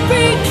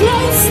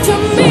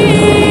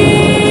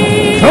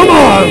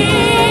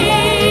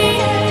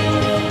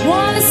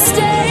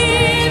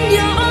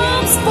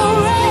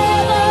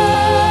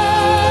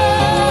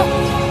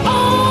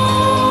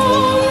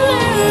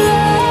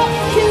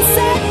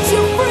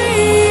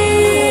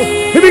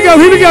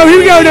 here we go, here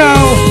we go now.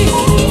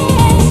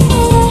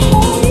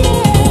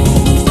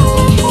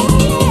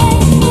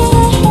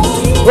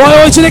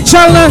 Right, on to Nick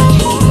Chandler.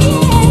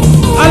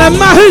 And then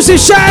Matt Who's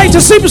is shouting to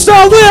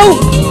Superstar Will,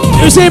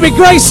 who's here with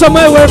Grace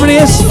somewhere, wherever he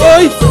is.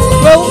 Oi,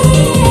 Will.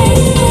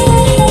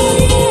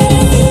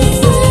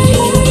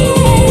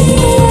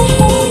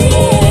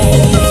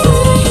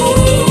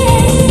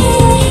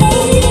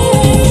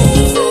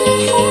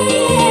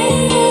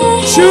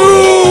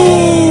 Tune!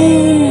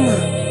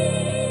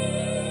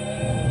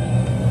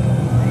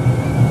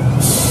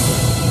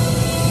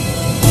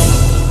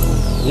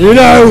 You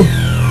know.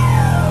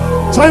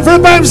 Time for a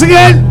bounce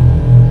again.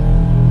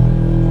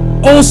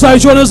 Also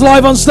join us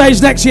live on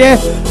stage next year.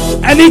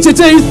 Anita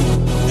D,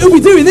 who'll be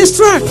doing this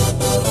track.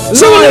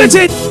 So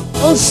Limited.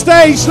 On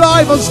stage,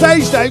 live on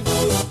stage, Dave.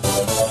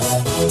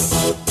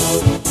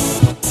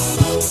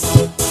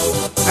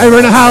 Hey, we're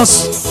in the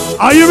house.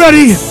 Are you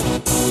ready?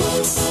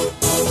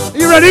 Are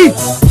you ready?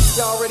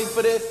 Y'all ready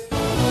for this?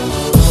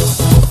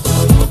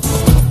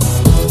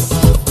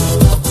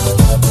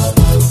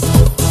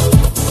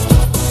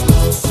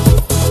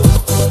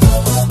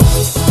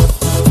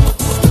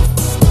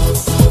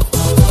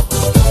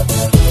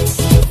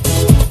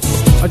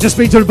 I just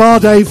been to the bar,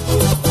 Dave.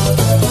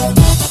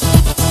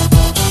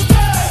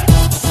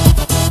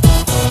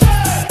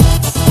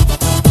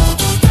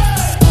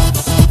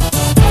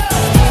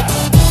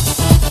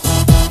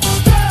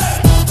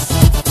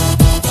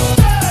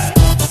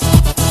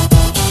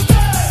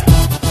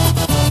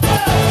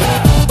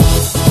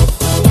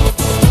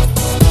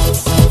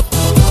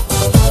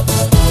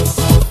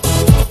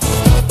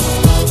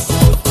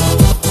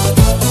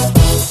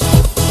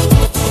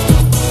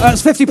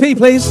 It's 50p,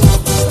 please.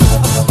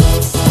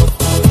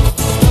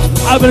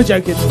 I'm only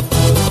joking.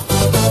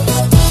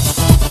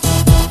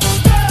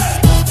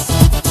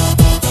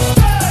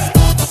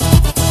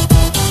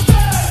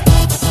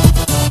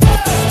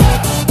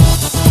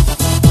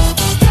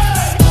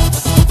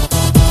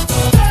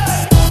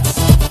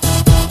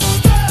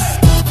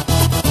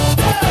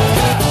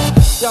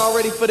 Y'all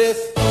ready for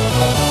this?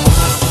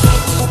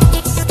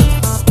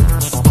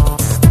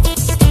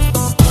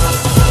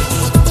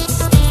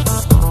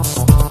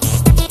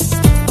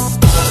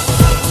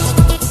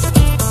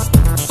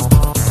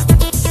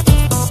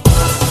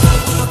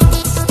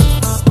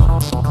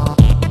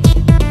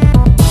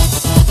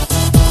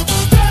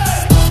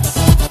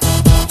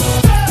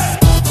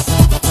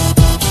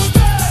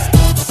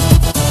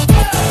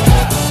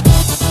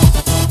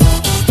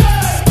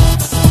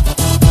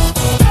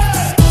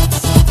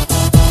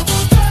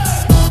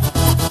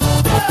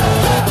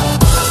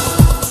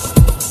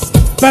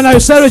 Benno,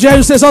 Sarah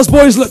Jones says us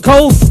boys look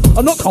cold.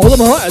 I'm not cold,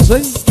 I'm alright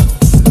actually.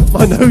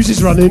 My nose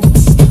is running.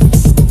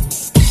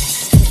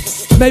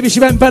 Maybe she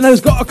meant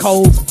Benno's got a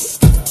cold.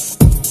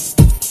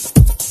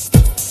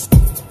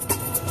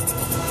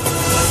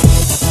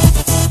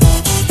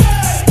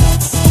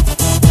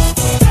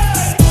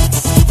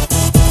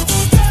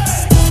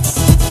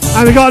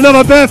 And we got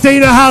another birthday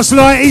in the house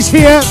tonight. He's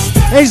here.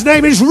 His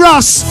name is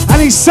Russ,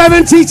 and he's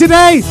 70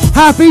 today.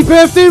 Happy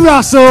birthday,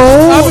 Russell.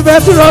 Happy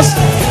birthday, Russ.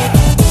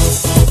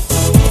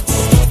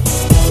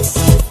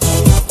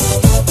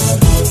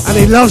 And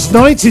he loves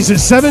 90s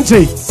at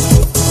 70.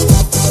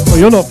 Well,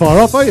 you're not far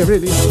off, are you,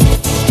 really?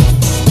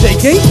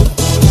 Jakey.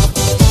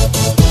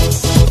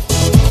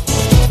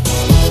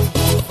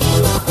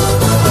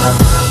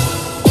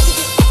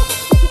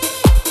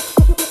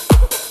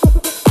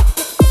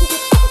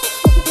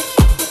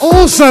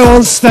 Also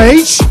on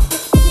stage,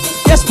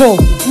 yes, Paul.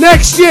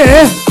 Next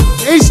year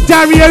is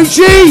Dario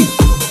G.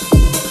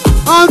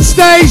 On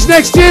stage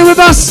next year with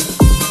us.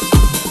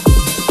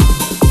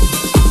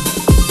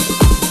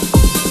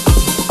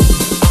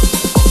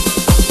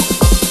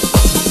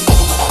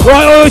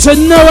 Right, over to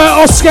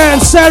Noah, Oscar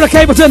and Sarah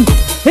Capleton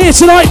here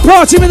tonight,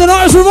 partying in the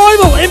Nighters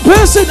Revival in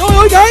person.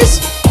 Oi, guys.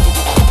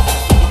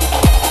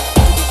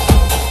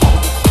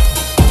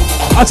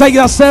 I'll take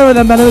you, that's Sarah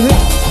then, Ben, is it?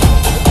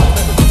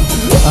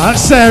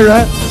 That's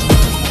Sarah.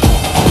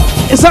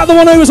 Is that the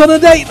one who was on a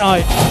date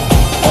night?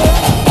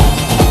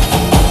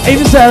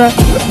 Even Sarah?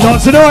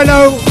 Not tonight,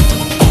 no.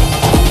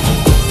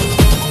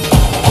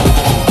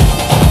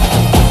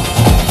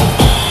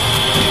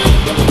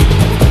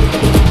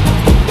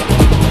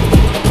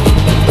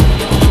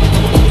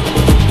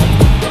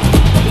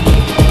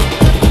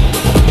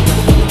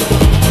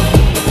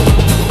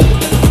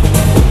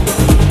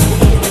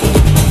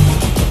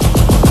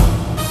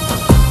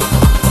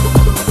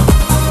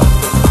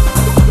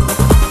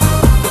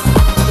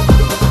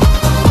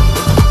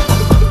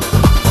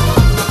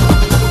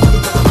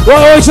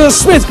 Right over to the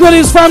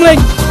Smith-Williams family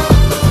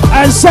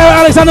and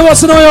Sarah Alexander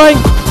Watson Oyoing.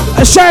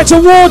 A shout out to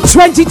Ward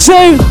 22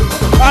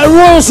 at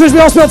Royal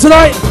Shrewsbury Hospital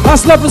tonight.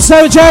 That's love from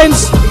Sarah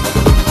Jones.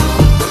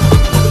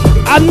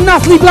 And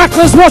Natalie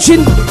Blackler's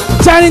watching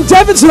down in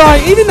Devon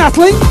tonight. Evening,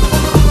 Natalie.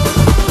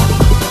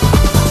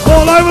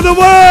 All over the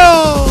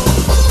world.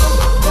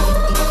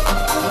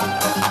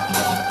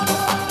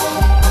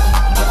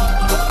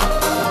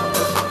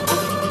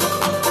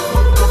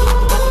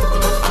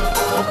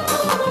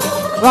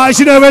 Right, as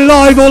you know, we're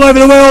live all over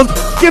the world.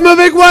 Give him a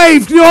big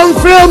wave. You're on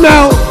film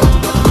now.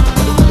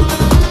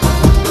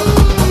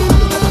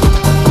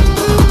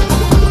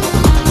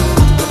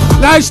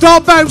 Now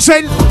start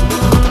bouncing.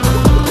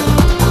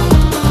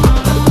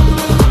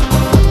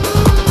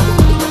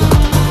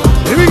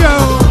 Here we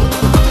go.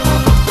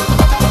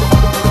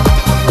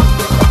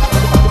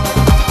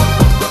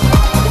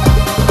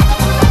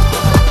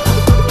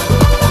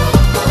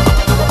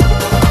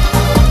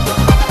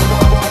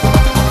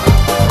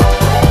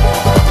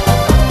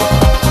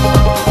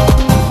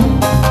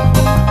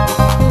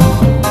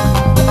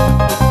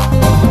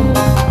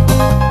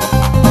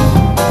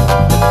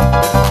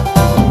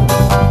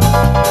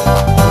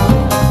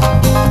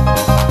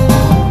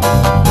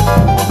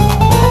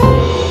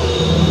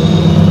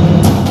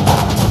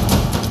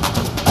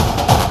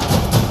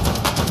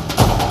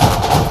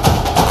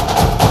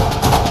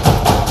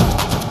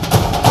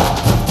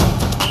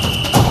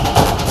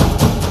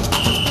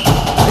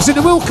 Is it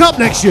the World Cup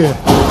next year?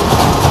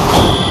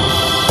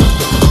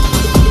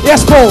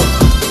 Yes, Paul.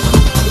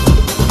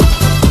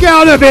 Get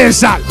on the beer,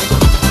 son.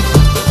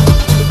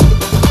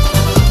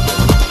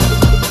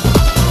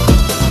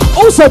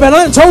 Also, Ben, I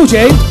haven't told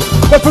you,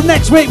 but from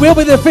next week we'll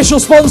be the official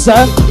sponsor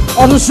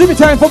of the Super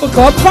Town Football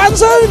Club Fan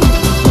Zone.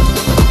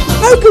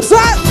 How good's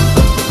that?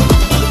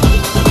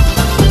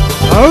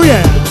 Oh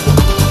yeah.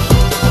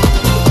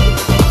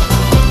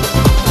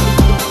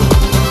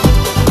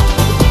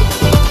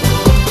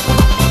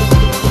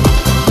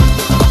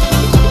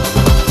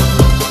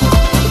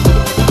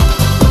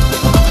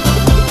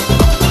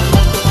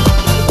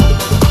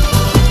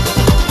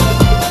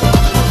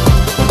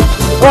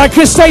 Right,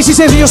 Chris Stacey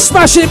says you're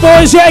smashing it,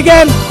 boys, yet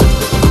again.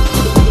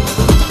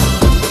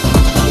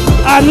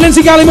 And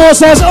Lindsay Gallimore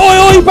says, oi,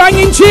 oi,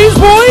 banging tunes,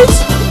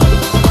 boys.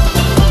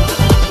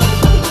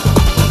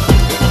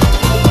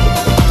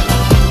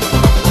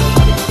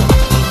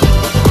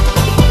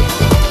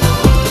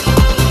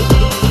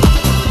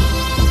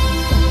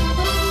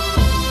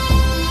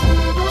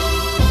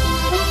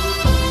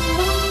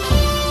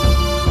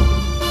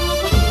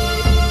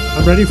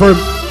 I'm ready for him.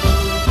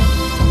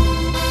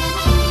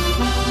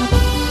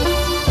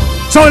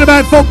 Talking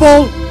about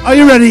football, are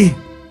you ready?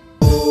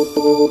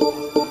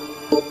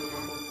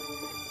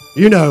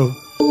 You know.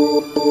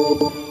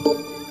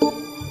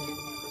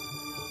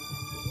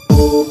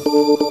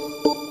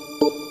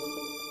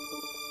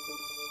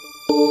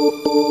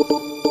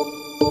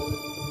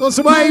 What's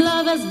the My wave?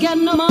 lover's got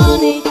no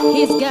money,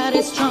 he's got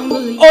his strong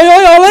belief. Oi,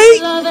 oi, Ollie.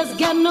 My lover's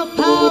got no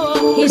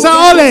power, he's Is that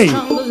got Ollie? his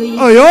strong belief.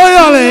 Oi, oi, My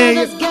Ollie.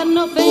 lover's got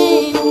no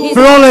fame, he's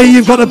For got Ollie, his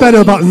you've got a strong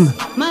better belief.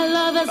 button. My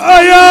lover's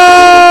Oi, oi!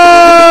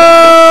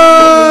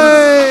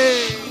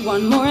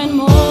 one more and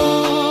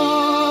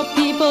more.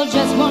 People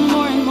just want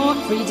more and more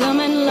freedom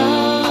and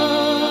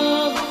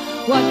love.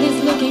 What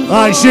he's looking for.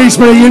 Right,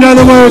 Shrewsbury, you know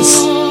the words.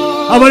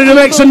 I want you to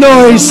make some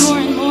noise. More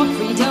and more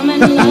freedom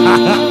and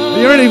love. Are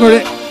you ready for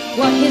it?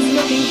 What he's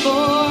looking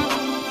for.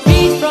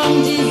 Freed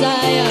from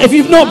desire. If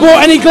you've not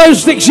bought any glow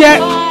sticks yet,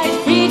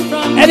 Freed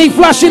from any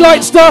flashing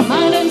light stuff,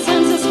 mind and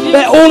senses.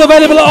 they're all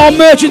available at our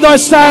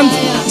merchandise stand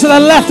to the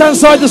left-hand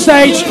side of the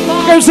stage.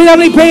 Go see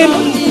Emily P and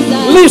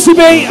Lucy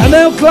B, and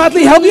they'll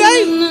gladly help you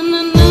out.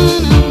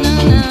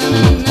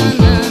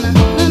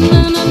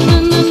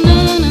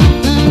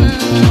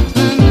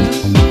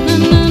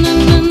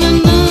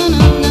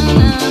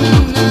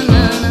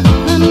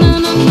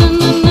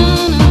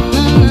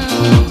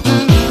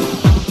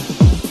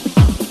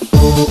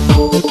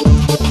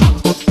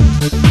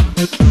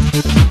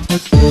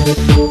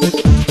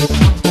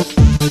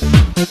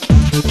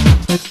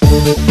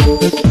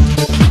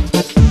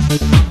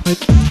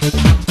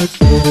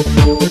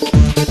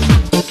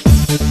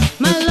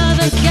 My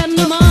lover's got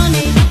no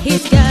money,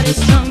 he's got his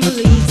strong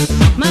beliefs.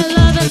 My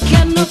lover's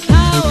got no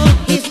power,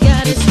 he's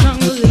got his strong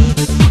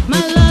beliefs.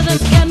 My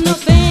lover's got no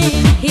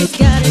fame, he's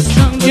got his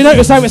strong beliefs. You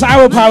notice how it's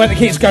our power that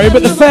keeps going,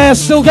 but the fair's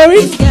still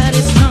going? He's got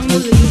his strong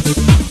beliefs.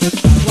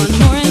 One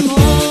more and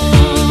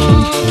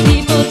more,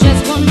 people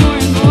just want more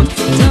and more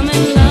freedom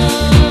and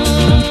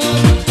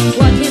love.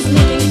 What he's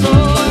looking for,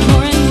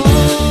 more and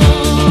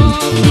more,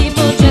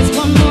 people just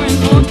want more and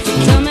more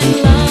freedom and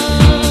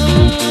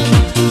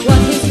love. What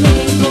he's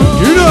looking for,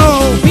 You know.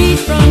 freed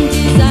from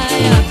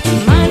desire,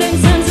 mind and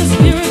senses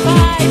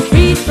purified,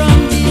 freed from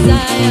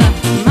desire,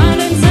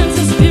 mind and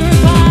senses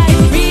purified,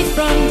 freed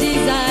from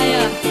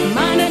desire,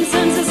 mind and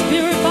senses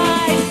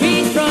purified,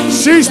 freed from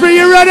Shrewsbury,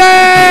 you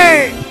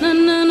ready?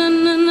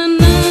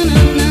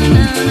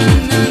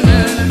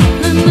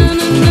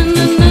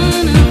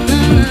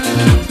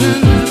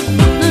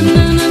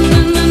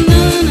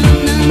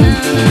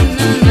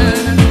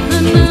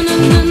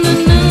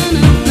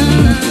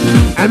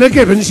 Emma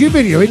Gibbons, you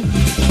videoing?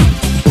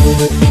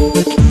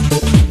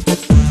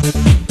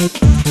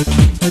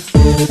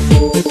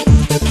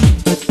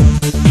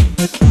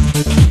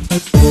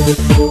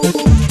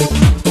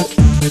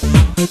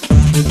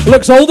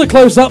 Looks older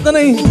close up,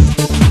 doesn't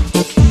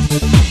he?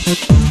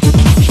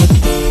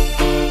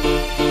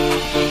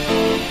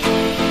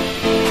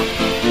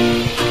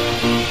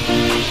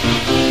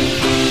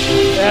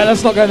 Yeah,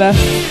 let's not go there.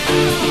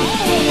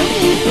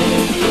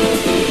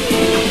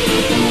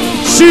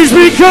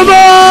 Shrewsbury, come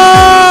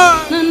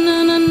on!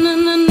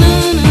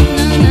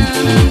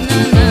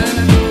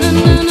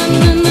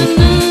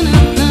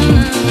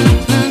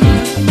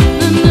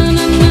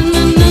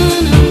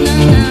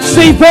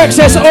 Steve Perk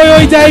says, oi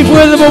oi Dave,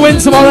 will them win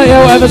tomorrow?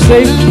 Yeah, whatever,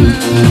 Steve.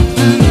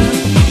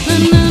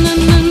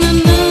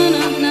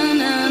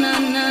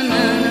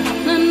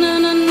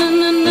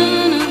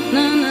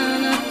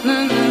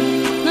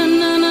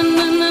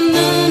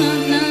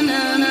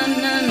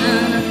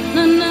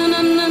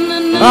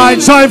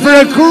 Alright, time for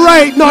a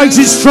great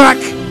 90s track.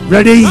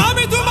 Ready?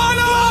 Dame tu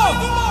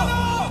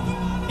mano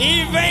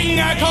y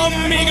venga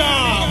conmigo.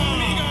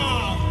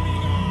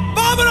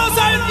 Vámonos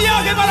al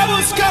viaje para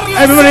buscar los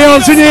Everybody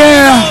else in the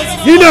air,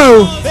 you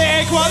know.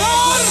 de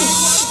Ecuador.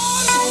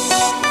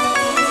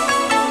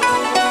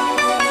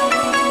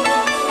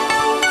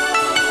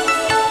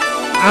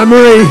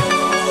 Anne-Marie,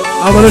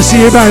 I want to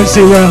see you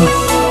bouncing well.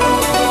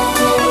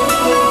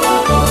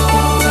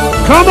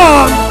 Come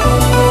on!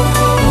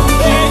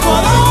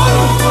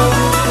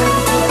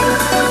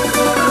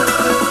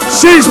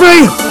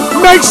 Shrewsbury,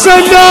 make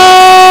some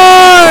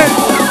noise!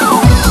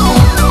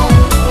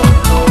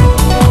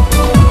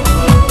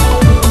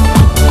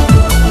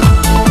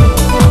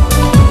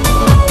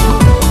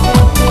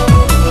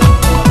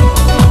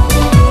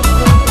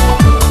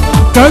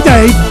 Go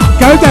Dave,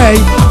 go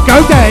Dave,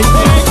 go Dave.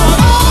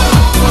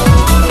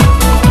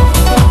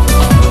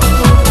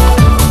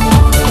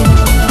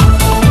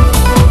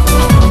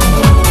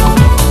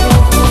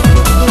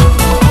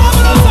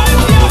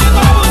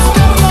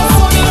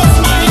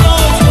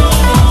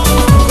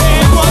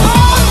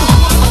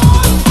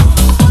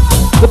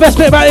 The best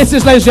bit about this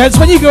is, ladies and gents,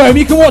 when you go home,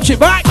 you can watch it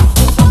back.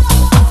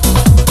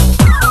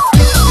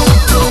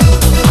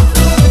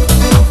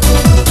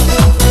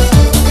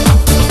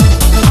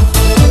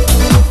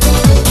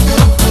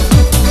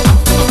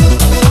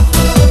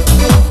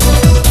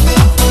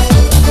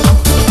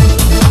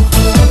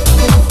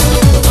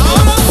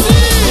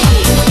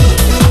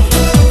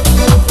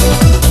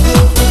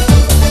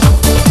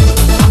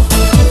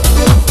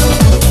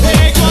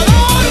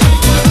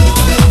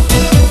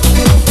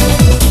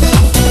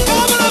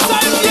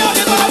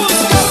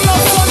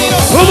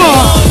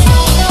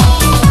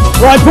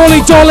 Right,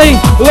 Paulie Dolly,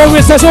 along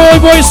with says, oi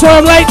boys, sorry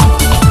I'm late.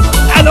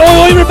 And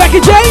oi Rebecca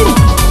Jane.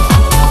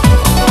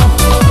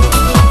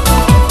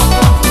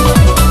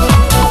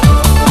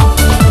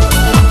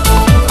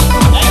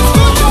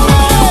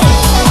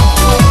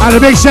 And a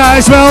big shout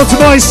as well to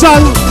my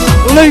son,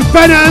 Luke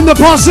Bennett and the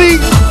posse.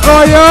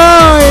 Oi,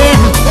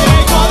 oi!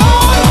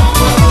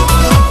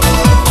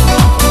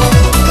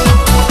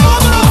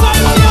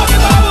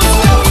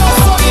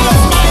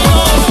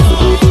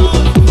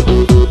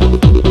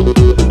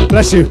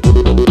 Bless you.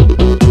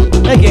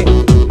 Thank you.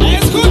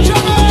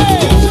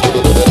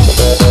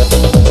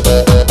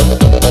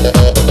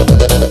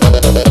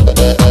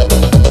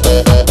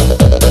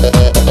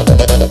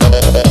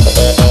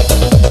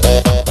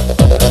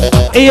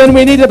 Ian,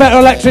 we need a better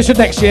electrician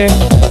next year.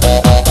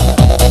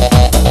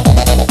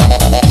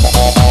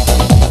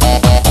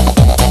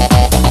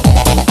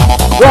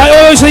 Right,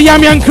 oi to the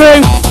Yam Yam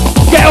crew.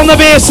 Get on the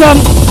beer, son.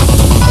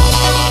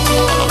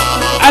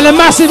 And a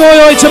massive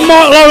oi to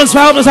Mark Lawrence for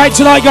helping us out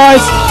tonight,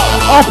 guys.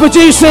 Our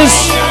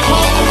producers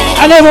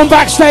and everyone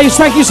backstage,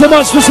 thank you so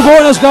much for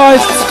supporting us,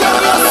 guys.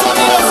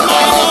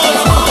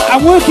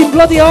 And working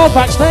bloody hard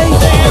backstage.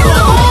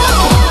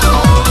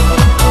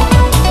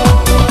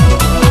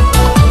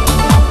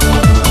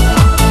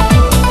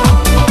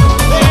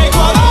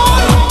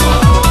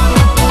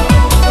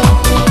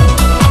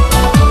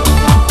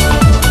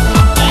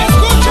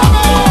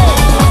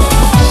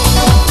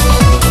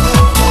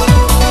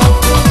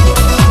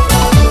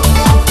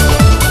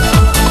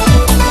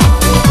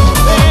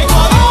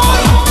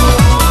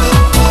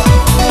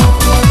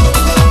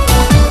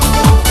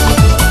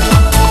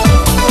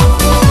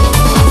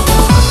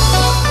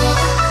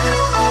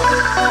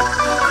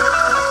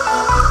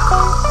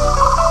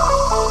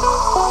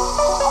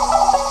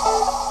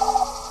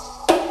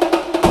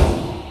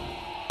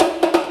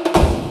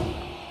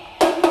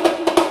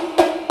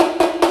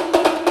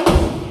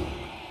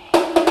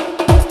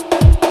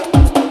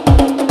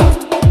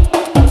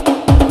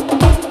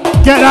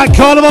 Get that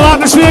carnival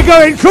atmosphere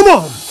going, come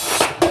on!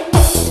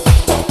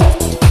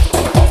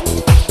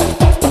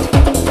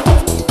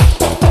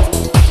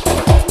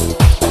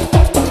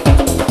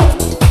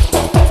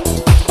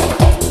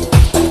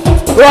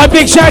 Right,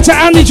 big shout out to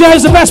Andy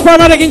Jones, the best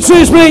paramedic in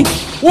Shrewsbury.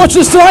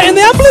 Watching us tonight in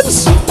the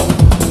ambulance.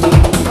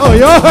 Oh,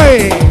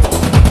 yay!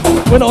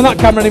 We're not on that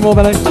camera anymore,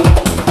 Benny.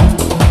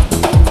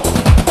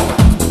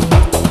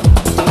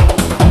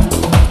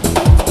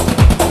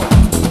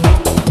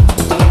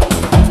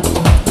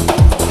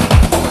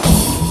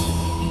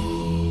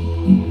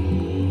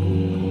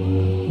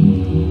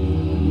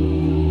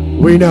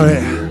 We know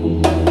it.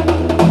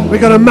 We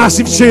got a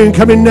massive tune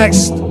coming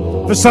next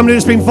for somebody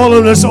that's been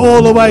following us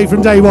all the way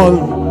from day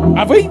one.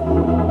 Have we?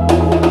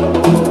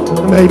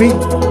 Maybe.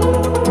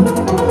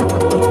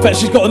 Bet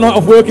she's got the night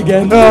off work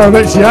again. Oh, I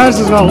bet she has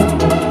as well.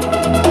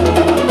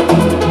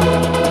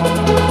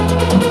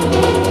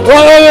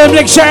 Right,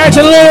 big shout out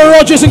to Laura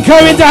Rogers and co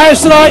in the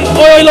house tonight.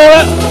 Oi,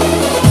 Laura.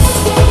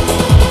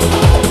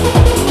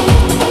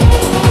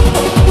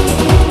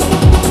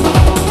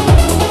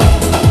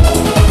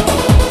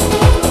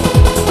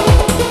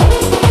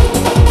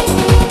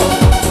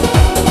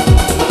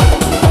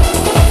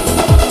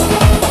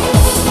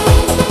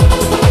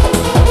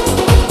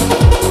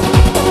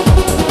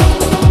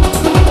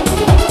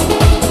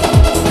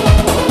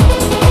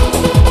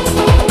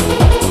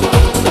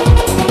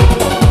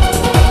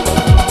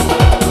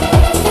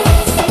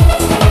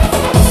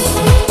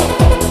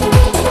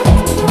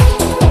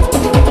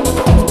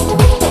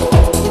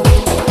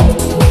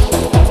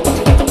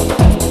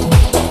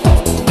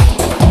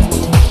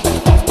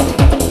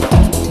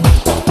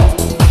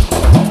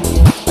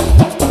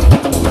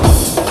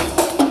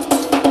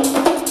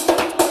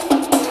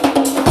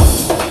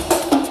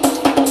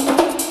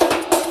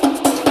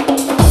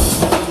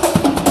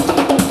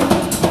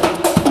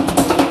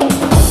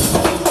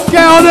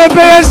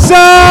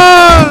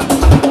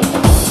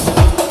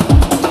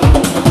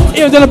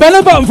 You haven't done a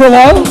belly button for a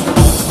while.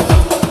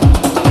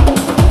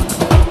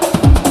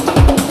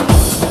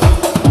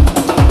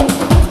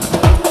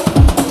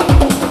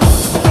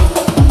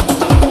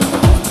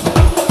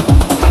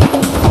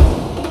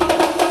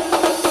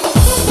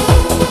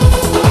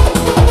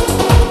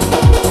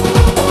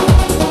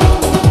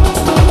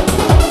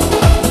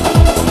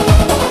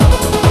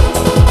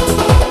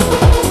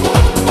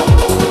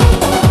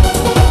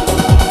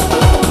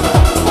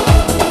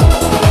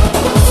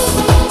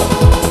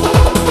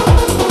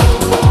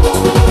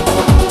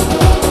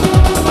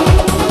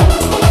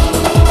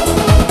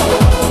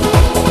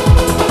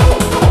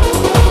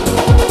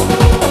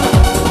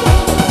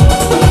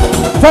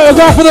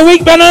 Photograph of the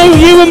week, Benno.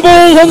 Ewan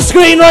Ball on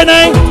screen right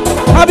now.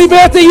 Happy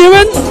birthday,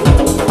 Ewan.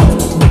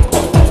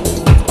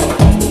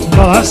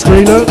 Oh, that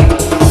screen up.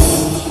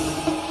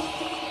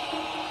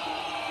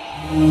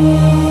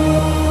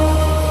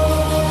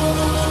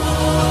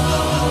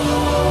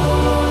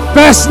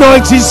 Best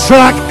 90s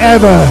track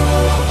ever.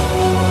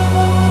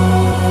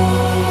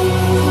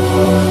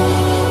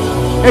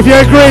 If you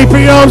agree, put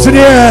your arms in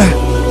the air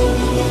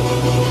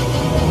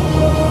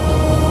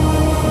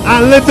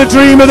and live the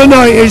dream of the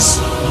 90s.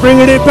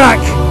 Bringing it back,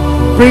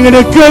 bringing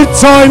the good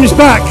times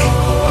back.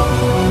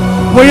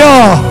 We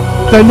are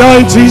the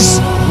 90s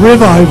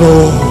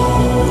revival.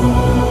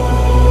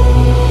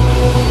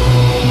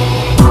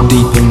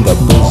 Deep in the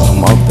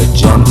bosom of the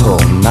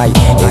gentle night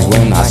is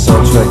when I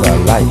search for the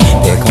light.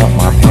 Pick up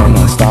my pen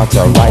and start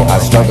to write. I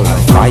struggle to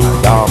fight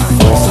dark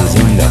forces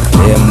in the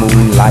clear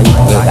moonlight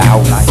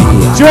without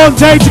fear. Do you want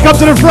Dave to come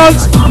to the front?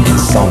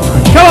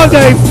 Come on,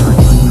 Dave.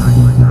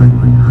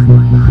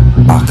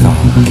 I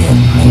can't get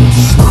no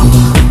sleep.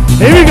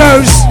 Here he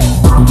goes.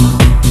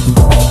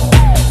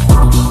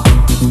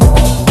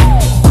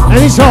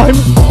 Anytime.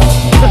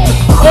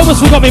 Almost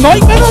forgot me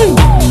mic, Benno.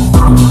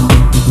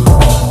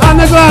 And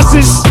the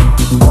glasses.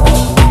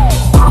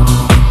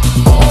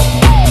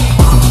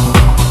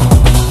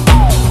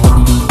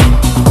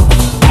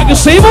 I can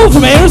see them all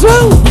from here as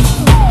well.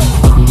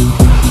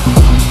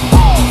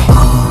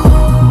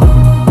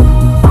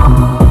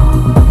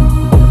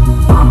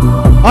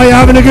 Are you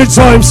having a good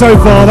time so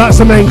far? That's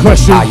the main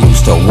question. I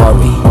used to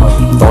worry,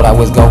 thought I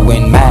was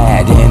going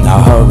mad in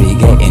a hurry,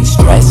 getting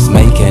stressed,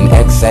 making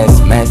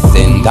excess mess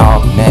in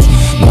darkness.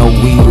 No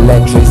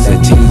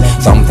electricity,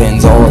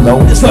 something's all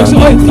over me.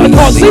 I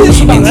can't see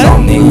this back there.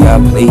 Insomnia,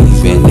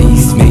 please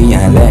release me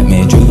and let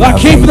me dream. That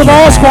keep the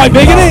bars quite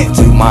big, isn't it?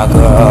 To my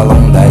girl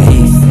on the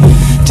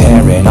heath,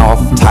 tearing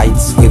off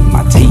tights with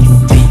my teeth.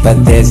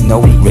 But there's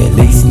no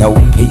release, no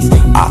peace.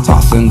 I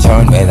toss and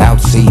turn without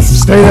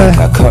cease. Stay there.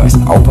 Like a curse,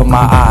 open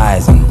my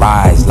eyes and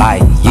rise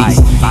like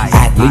yeast.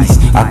 At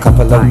least a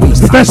couple of weeks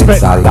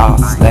since I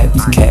last slept,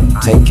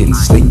 kept taking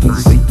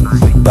sleepers.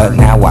 But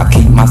now I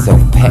keep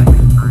myself pet,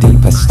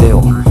 deeper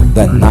still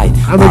the night.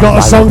 And we got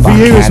a song for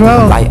you as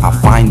well. Light I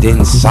find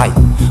in sight,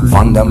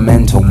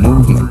 fundamental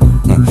movement.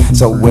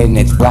 So when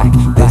it's black,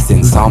 this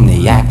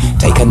insomniac,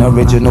 take an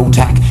original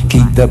tack,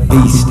 keep the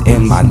beast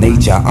in my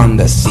nature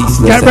under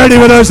ceaseless. Get ready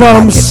with those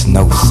arms.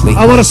 No sleep.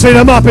 I want to see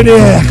them up in the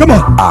air. Come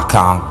on. I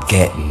can't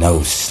get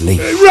no sleep.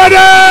 Ready!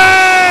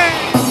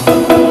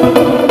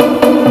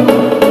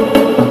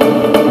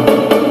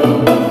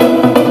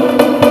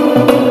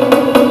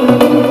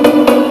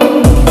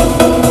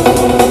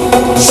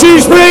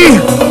 Shrewsbury,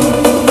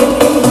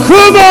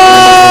 come on!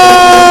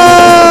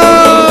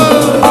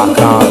 I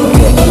can't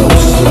get no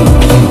sleep.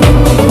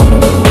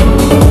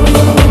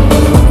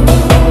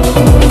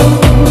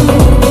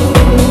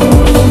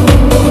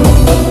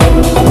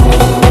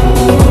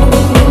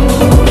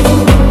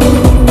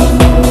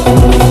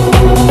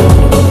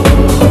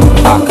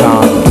 I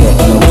can't get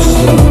no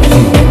sleep.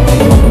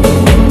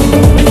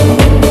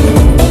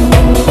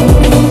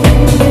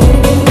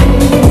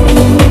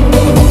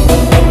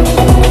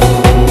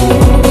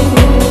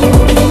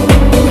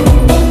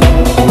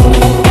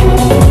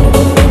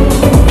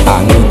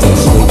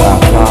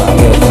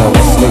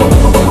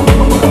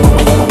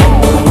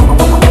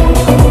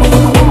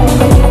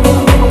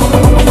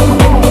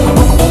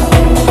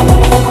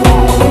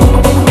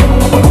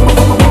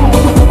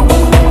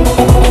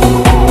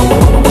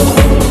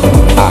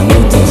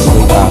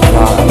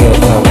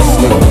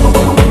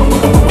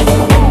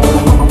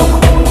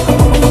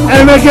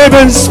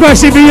 Gibbons,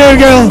 especially for you,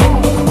 girl.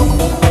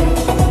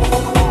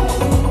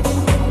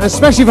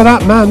 Especially for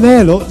that man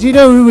there, look. Do you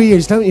know who he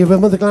is, don't you,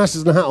 with the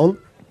glasses and the hat on?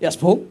 Yes,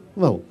 Paul.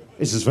 Well,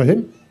 this is for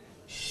him.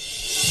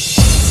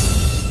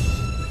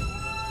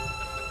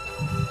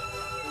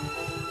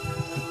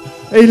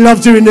 He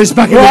loved doing this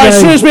back in the day. Right,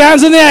 Shrewsbury,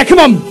 hands in the air, come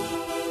on.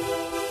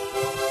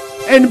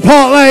 In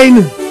Park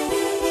Lane,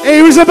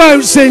 he was a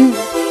bouncing.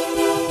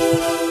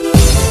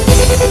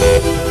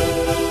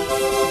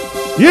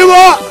 You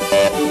what?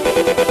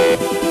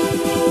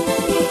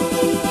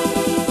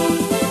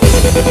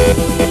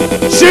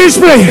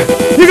 Shrewsbury,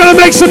 you gotta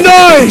make some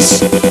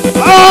noise.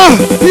 Are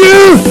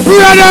you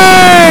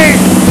ready?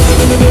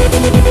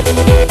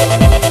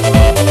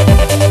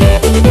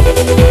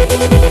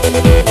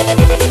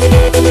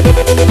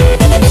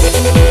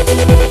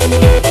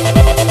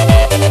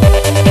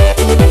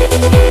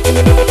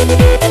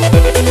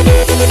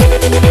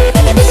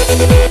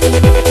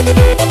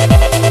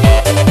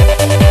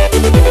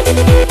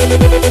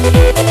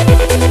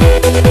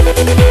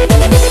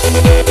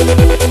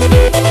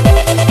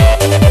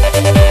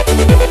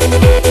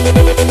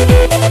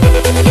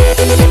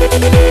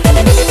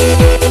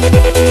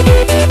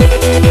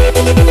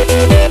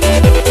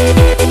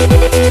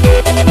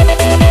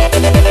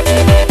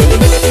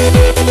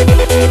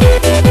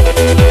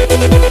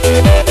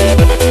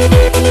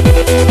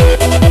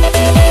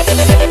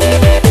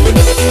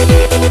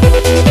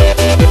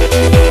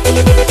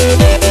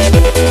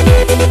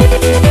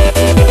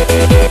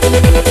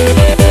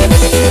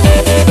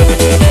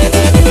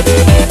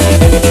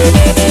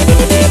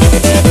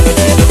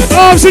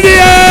 Arms in the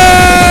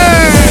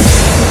air!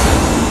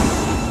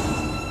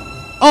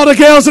 All the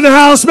girls in the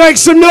house, make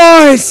some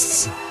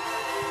noise!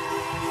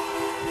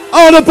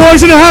 All the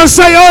boys in the house,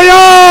 say oi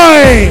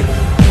oi!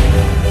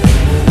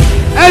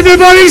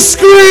 Everybody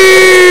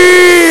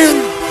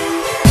scream!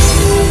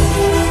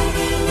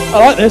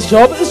 I like this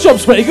job. This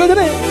job's pretty good,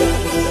 isn't it?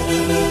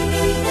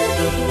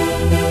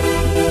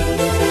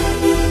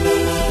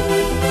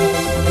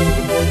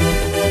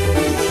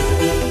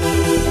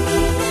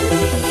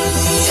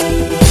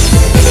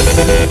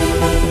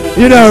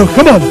 You know,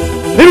 come on,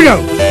 here we go.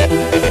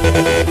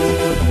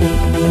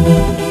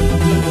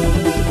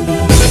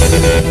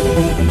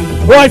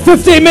 Right,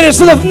 15 minutes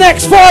to the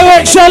next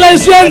fireworks show,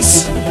 ladies and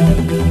gents.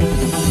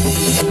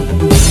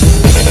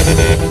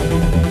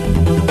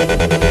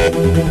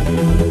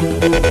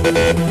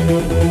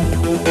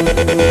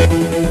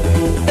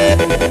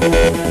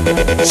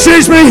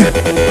 Excuse me,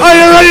 are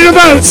you ready to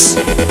bounce?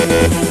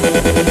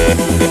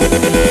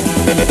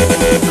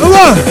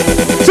 1,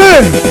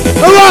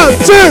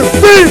 2,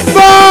 3,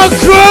 4,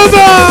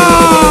 crowbar!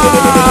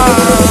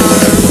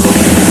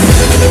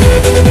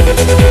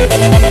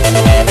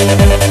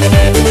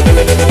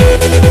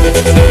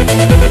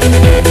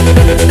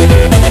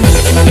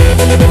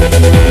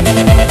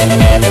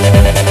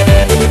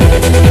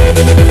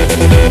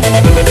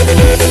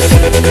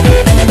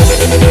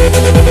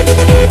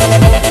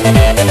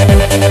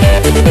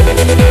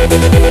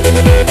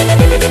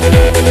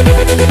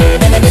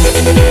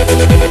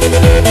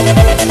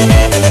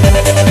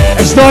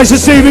 It's nice to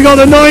see we got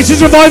the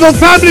 90s Revival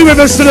family with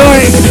us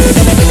tonight.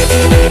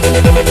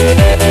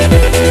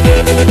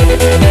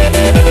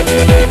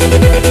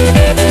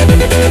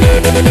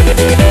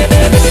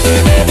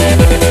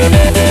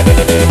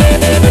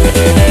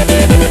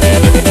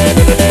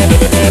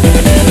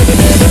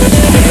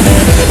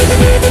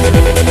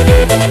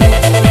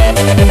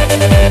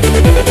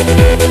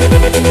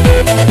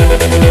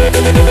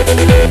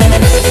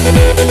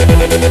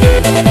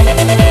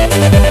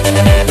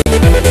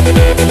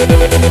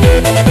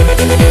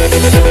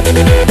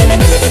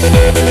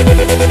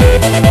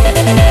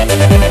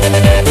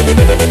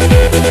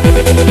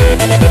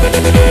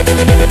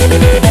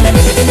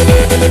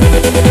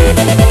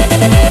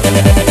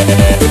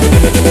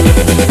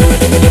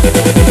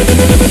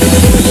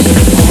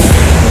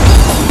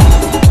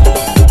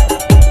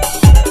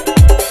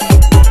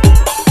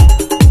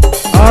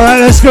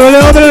 Let's go a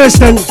little bit of this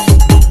then.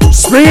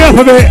 Spring it up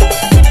a bit.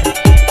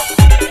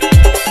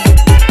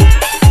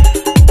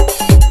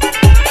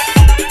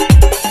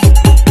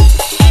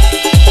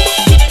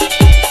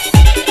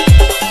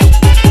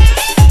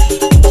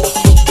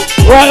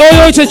 Right,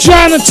 all to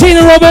Jan and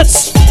Tina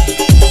Roberts.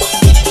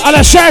 And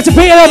a shout out to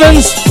Peter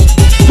Evans.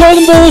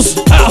 Golden Balls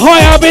at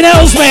High Albion in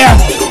Ellesmere.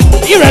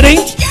 You ready?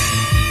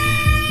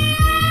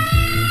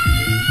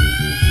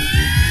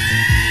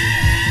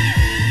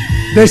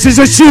 This is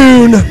a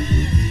tune.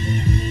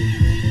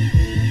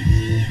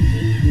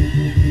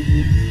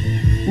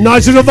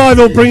 Night of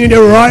Revival bringing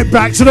you right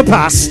back to the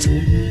past.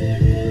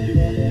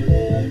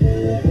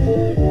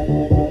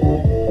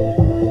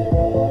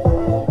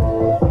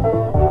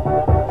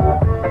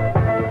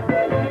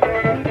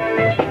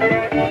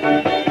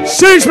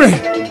 Shrewsbury!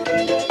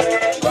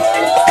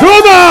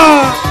 Come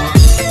on!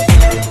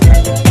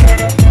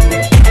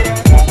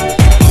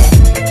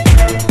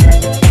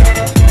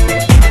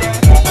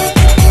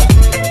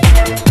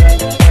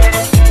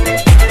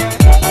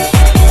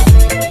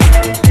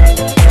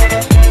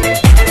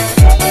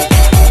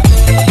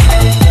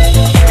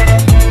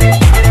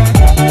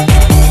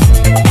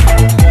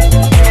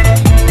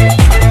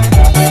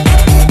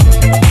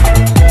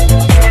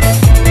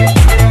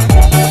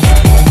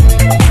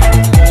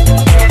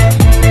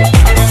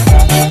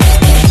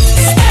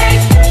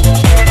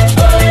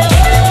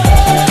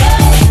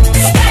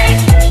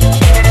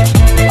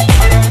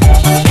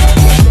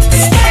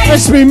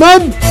 me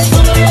mum.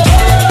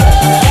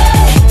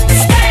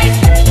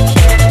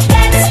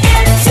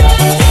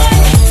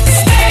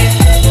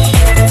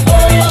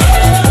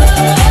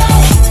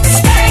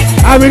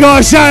 And we got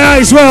a shout out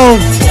as well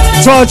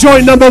to our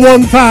joint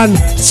 #1 fan,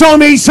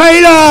 Tommy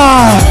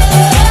Taylor.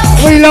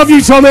 We love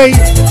you, Tommy.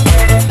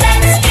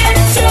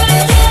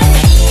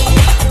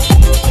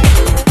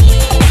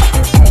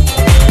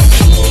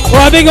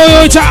 Right, big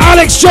oi oi to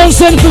Alex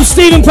Johnson from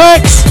Stephen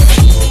Perks.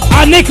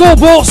 And Nicole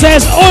Bort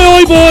says, oi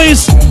oi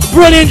boys,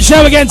 brilliant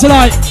show again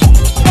tonight.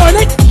 All right,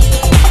 Nick.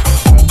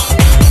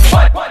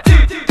 One,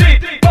 two,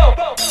 three, four.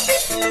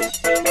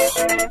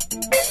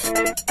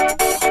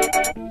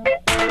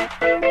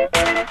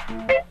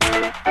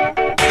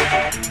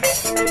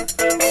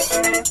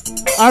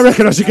 I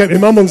reckon I should get my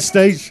mum on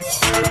stage.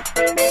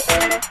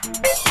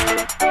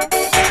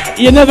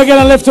 You're never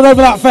going to lift her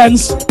over that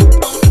fence.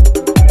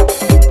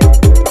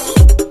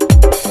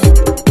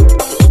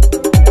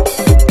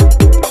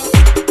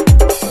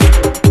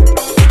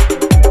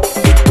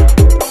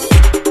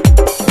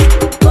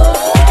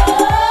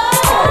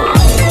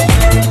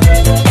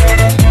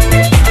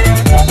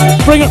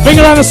 Bring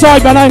her around the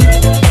side, Benno.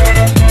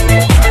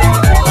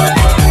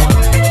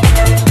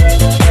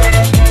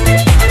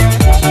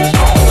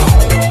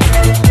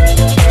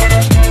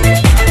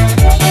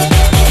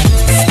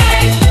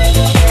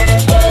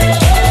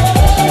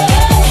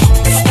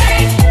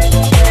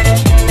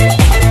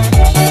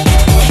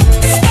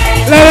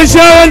 Ladies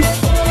and gentlemen,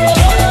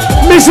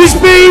 Mrs.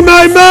 B,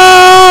 my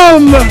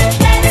mum.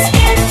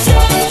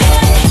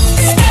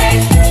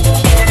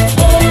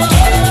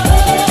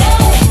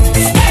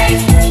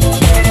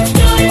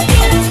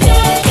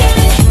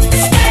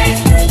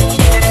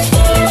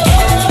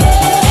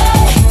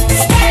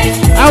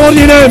 How old do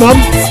you know, Mum?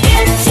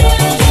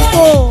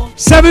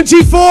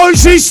 74 and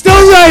she's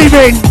still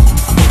raving.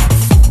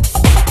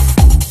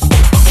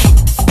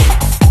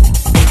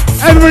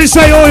 Everybody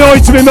say oi oi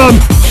to me, Mum.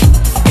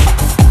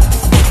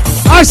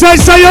 I said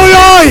say oi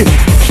oi.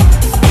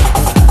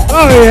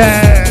 Oh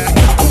yeah.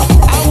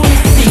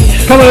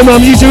 Come on,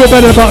 Mum, you do a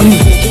better button.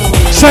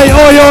 Say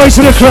oi oi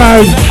to the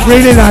crowd,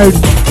 really loud.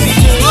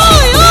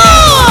 Oi oi!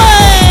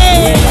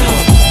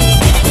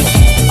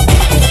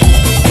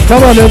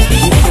 Come on, then.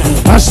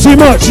 That's too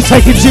much. You're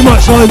taking too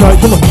much limelight.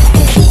 Come on.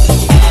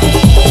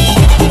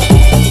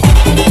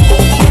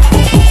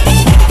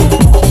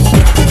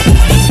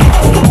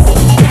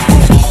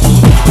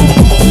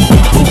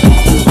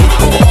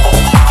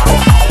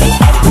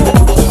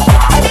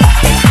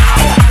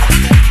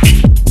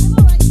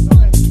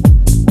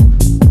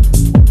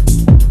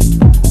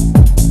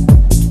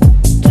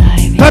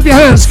 Clap your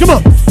hands. Come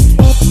on.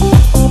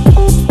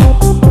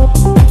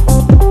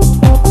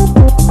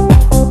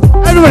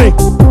 Everybody,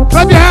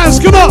 clap your hands.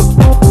 Come on.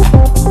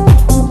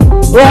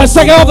 Right,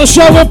 second half of the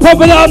show, we're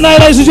pumping it up now,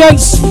 ladies and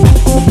gents.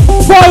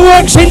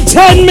 Fireworks in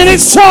 10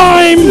 minutes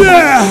time.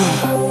 Yeah.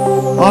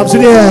 Arms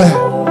in the air.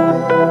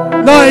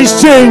 90s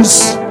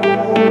tunes.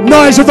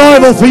 90s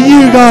revival for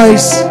you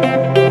guys.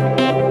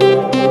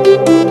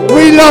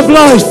 We love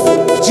life.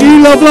 Do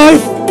you love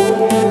life?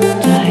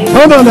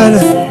 Come on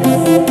then.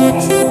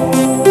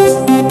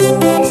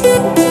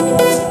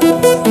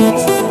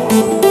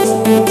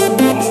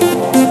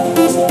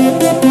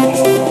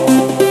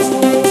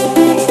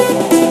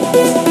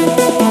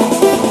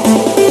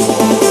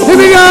 Here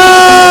we go!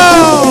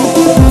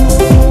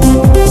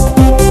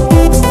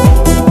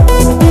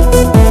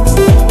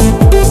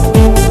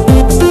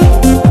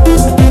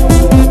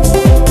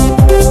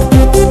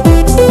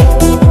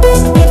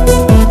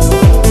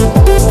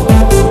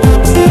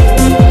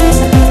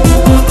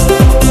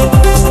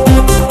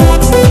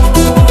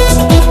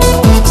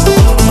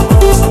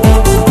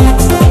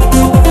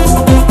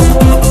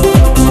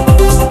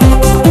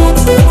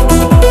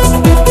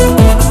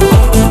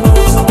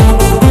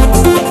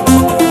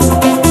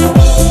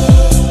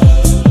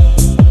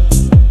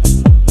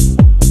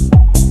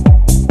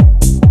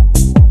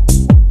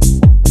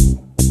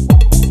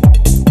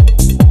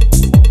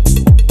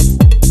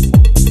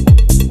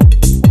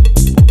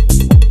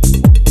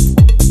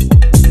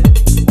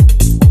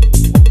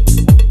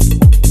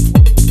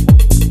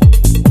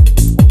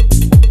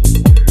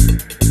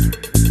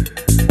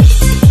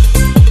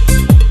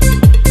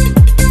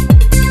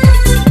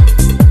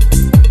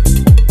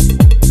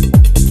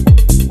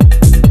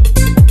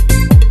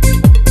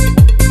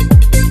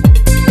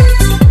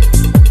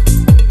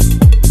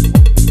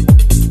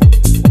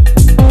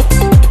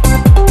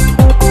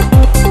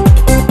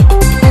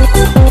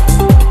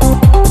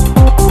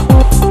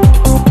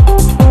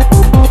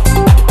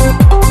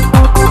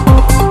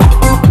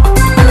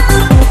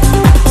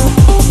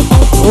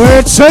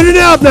 We're turning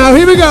it up now.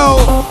 Here we go.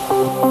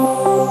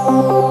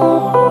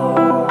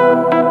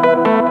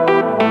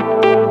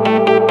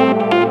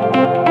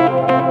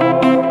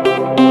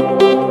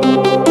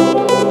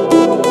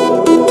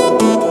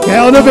 Get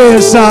on the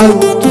beer, son.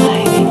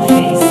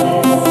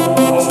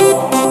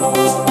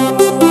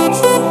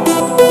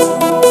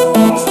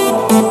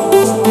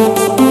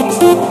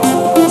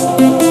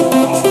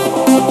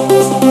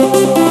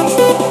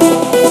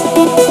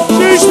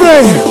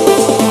 Shrewsbury.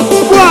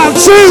 1,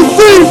 2.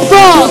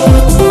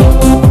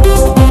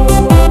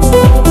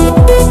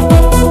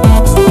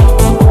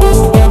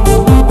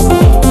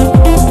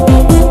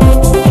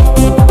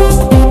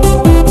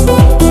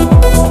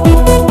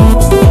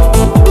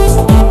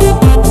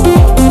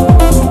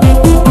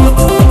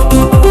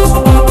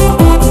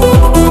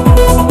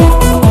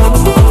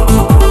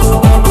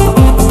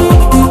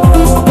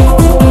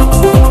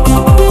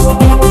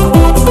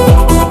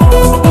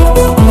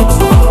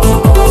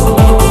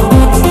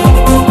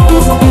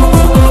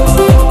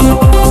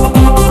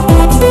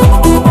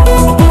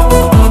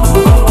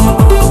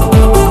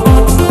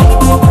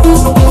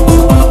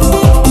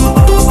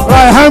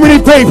 How many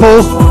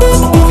people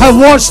have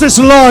watched this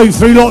live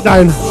through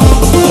lockdown?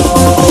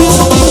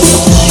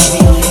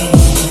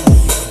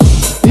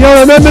 You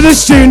remember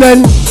this tune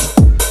then?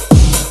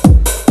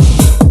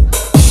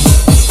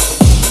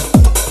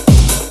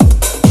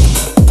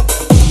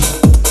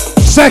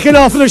 Second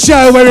half of the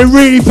show where we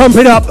really pump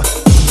it up.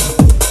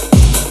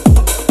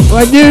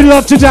 When you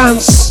love to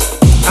dance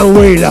and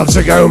we love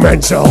to go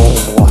mental.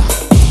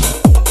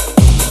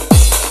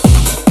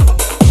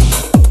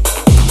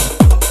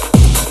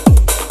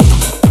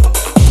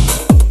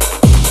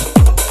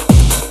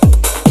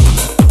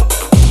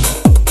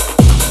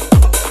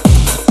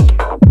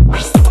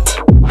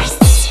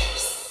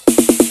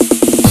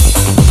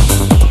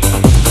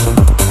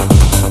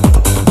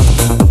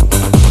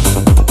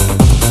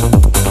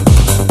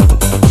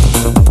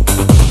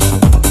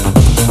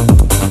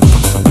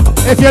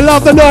 If you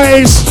love the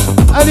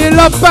 90s and you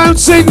love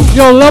bouncing,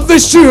 you'll love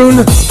this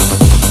tune.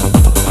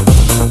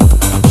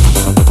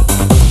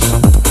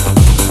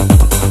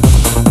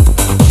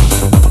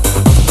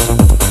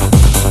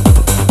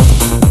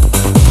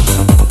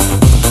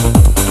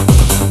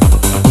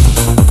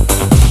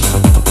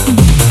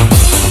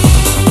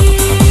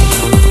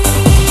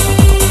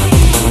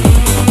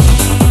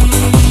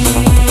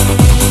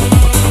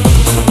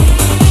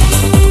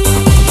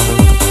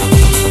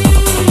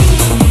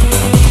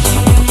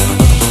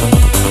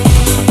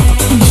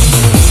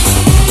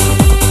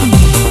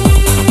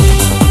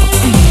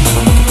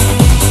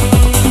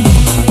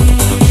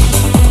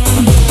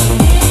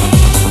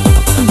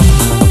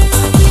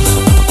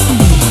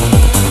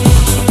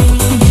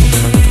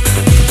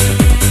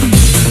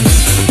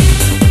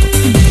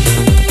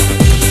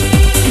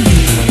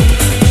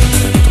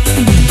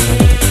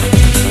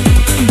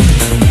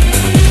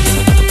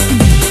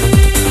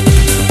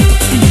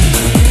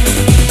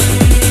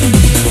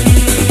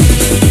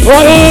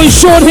 Right, oh,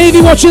 Sean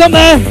Heavey watching up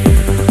there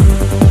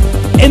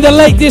in the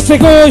Lake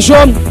District. Oh,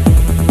 Sean.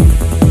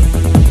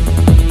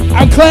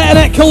 And Claire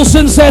Annette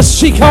Coulson says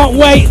she can't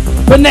wait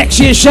for next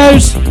year's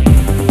shows.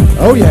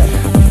 Oh, yeah.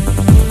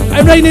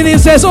 And Ray Ninian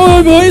says,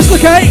 oh, boys,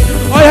 look, I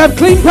have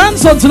clean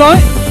pants on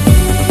tonight.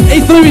 He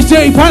threw his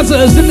dirty pants at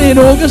us, didn't he, in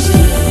August?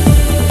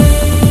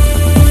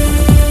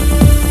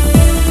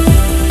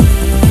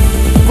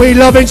 We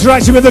love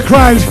interacting with the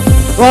crowd.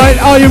 Right,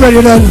 are you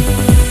ready then?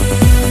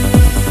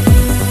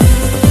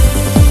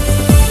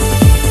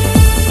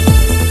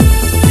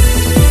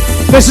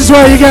 This is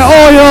where you get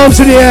all your arms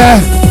in the air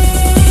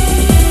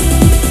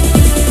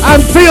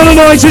and feel the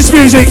 90s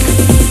music.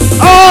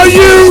 Are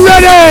you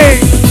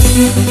ready?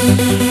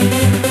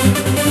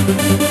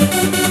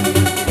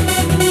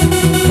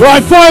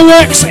 Right,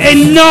 fireworks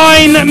in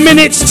 9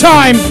 minutes'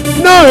 time.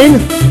 9?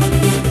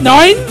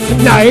 9?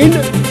 9?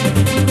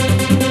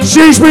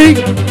 Shrewsbury,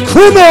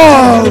 come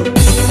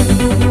on!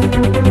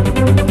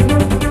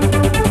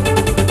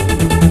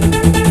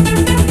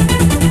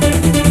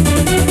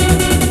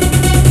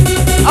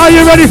 Are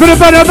you ready for the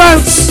better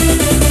bounce?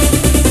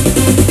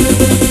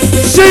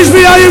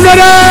 Shrewsbury, are you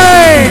ready?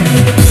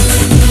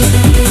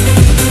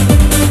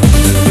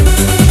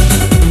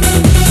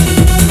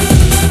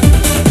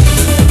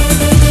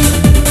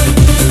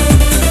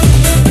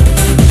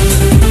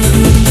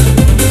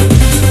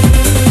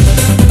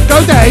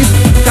 Go Dave,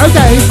 go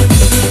Dave.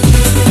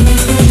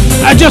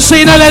 And just so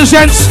you know, ladies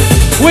and gents,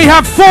 we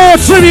have 4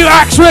 tribute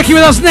acts working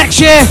with us next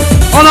year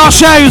on our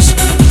shows.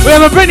 We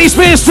have a Britney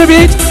Spears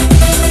tribute,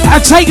 a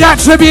Take That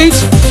tribute,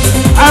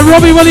 a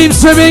Robbie Williams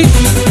tribute,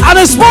 and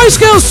a Spice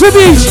Girls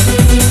tribute,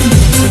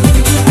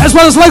 as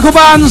well as local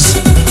bands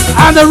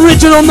and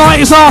original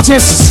 90s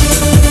artists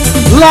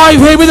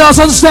live here with us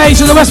on stage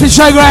at the Westmid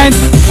Showground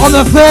on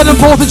the 3rd and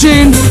 4th of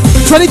June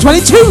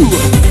 2022.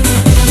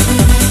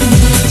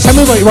 Tell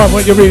me what you want,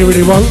 what you really,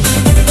 really want.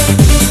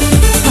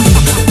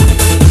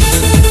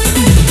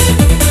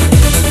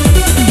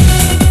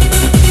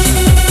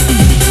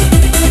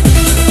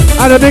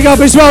 And a big up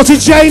as well to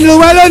Jane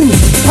Llewellyn.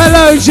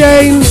 Hello,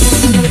 Jane.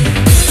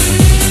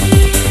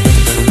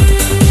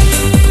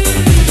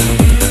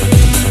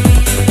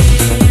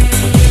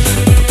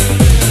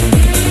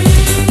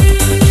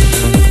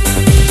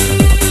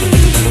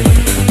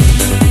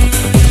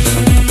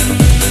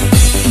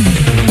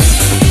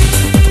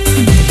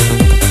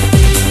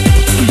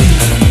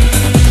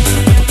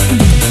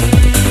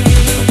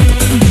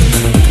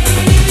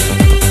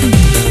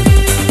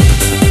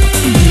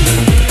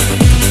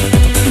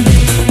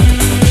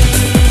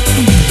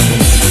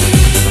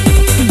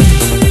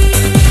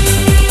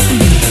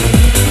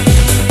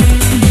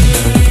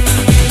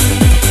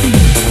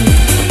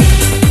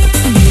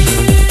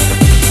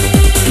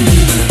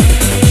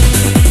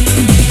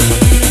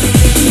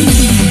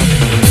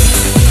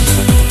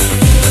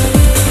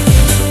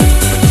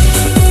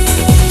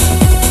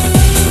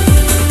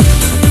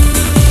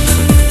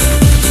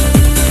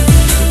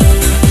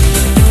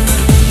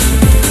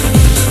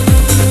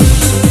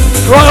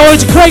 oi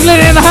to Craig Lynn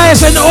in the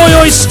house, and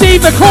oi oi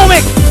Steve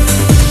McCormick.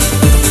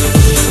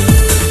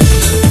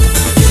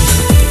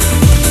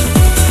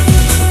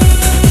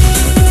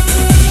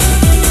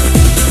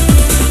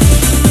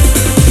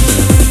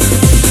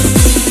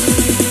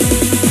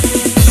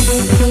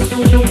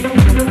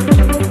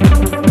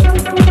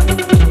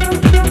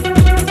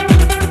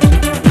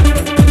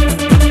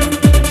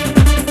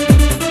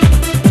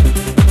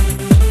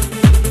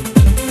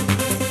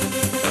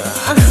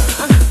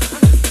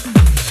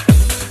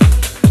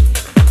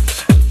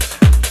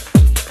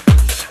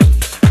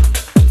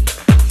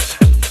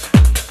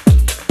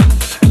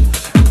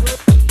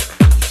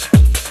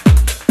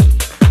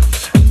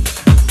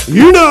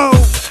 You know.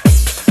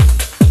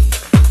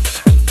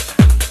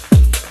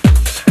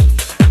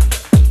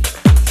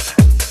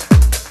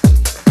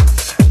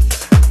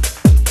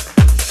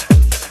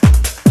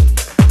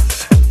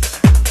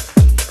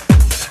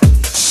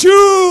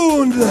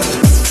 Tuned.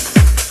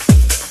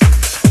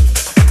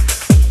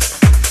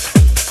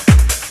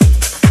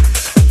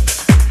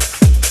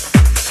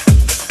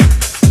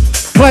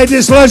 Played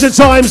this loads of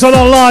times on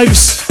our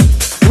lives.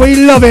 We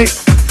love it.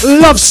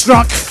 Love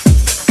struck.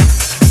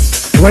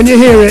 When you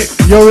hear it,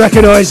 you'll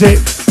recognise it.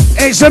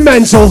 It's a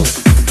mental.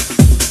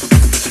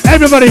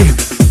 Everybody,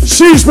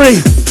 Shrewsbury,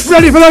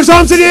 ready for those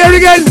arms in the air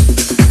again?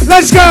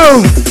 Let's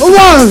go.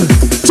 1,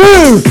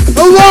 2,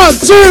 1,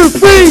 2,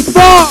 3,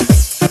 4.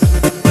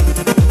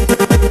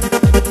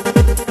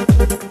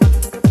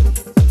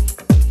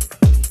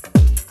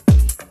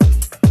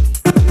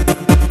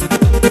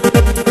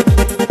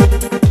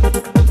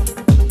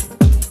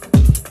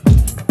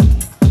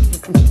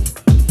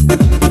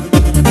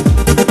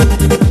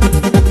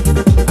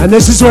 And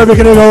this is where we're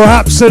going to go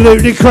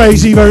absolutely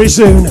crazy very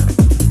soon.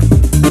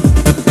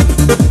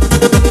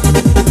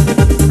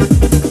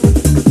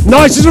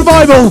 Night of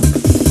Revival,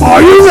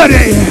 are you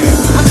ready?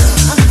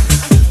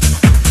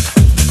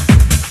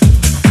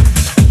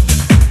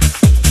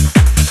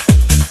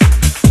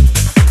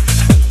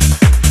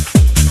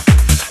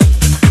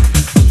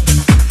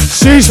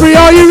 Shrewsbury,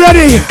 are you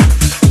ready?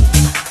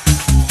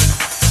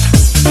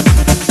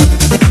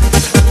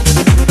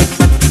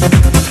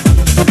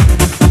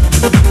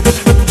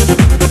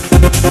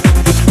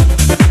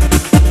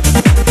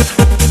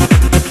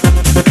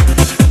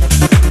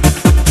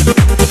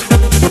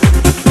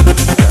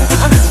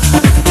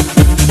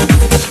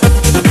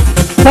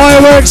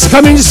 Fireworks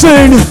coming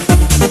soon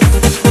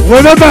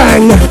with a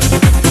bang.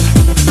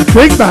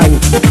 Big bang.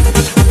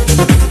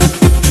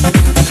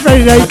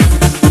 Ready, Dave?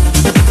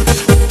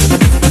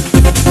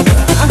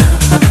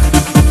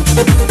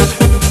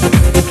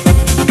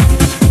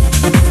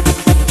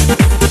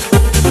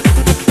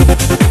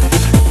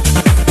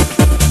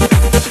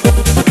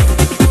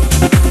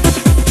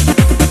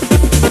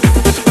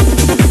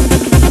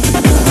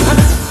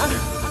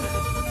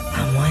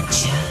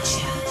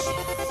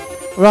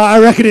 Right, I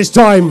reckon it's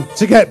time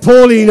to get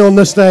Pauline on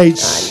the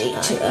stage.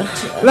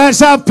 Let's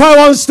have Poe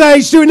on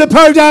stage doing the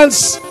Poe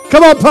dance.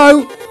 Come on,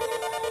 Poe.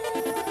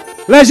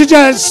 Ladies and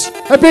gents,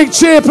 a big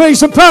cheer please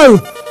for Poe,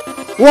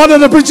 one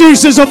of the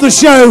producers of the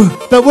show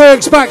that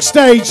works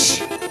backstage.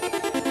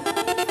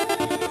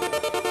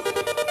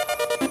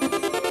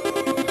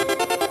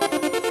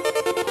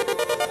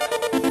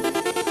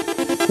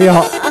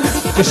 Yeah,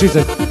 just shoot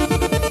it.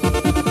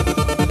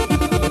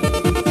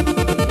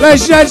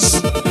 Ladies and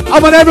gents, I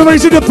want everybody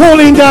to do the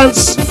Pauline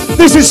dance.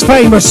 This is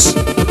famous.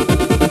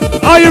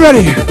 Are you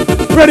ready?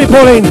 Ready,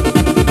 Pauline?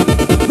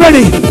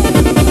 Ready?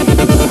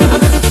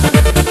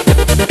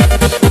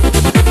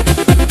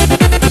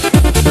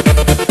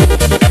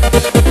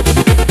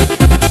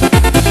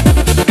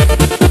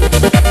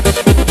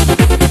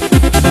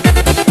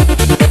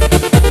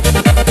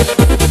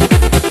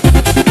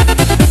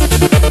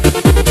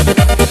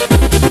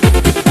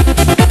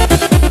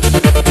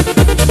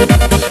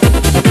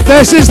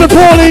 This is the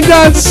Pauline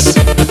dance.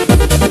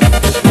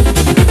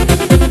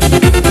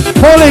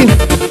 Pauline,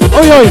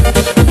 oi oi.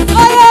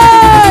 Oi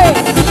oi!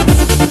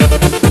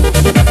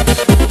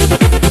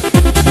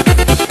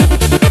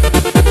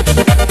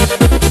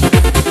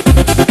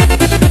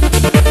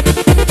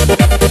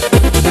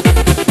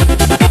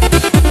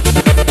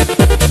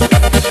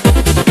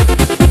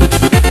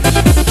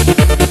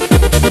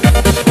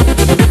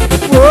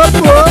 Whoop,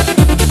 whoop.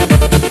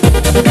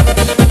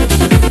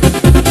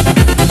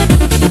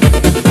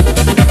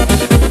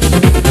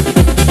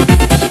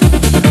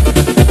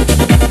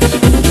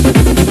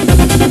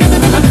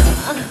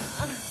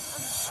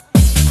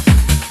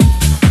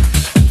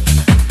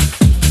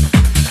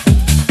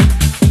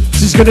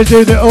 She's gonna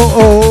do the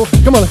oh.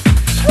 Come on.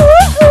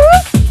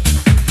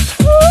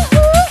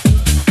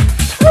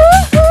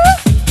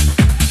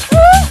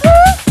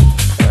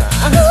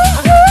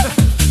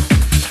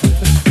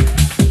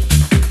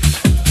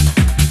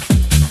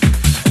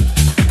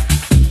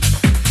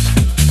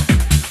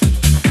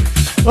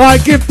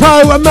 Right, give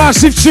Poe a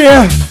massive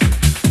cheer.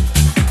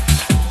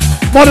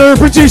 One of the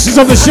producers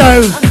of the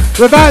show.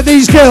 Without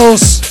these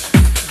girls,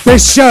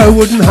 this show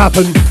wouldn't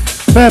happen.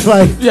 Fair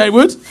play. Yeah, it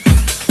would.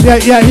 Yeah,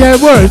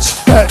 it would.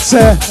 But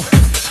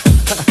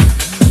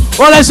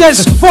Well,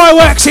 there's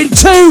fireworks in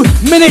 2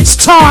 minutes'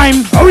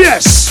 time. Oh,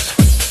 yes.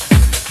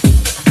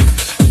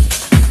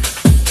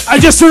 And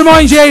just to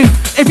remind you,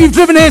 if you've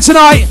driven here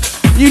tonight,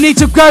 you need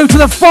to go to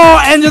the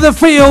far end of the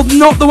field,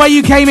 not the way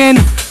you came in.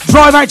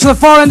 Drive out to the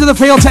far end of the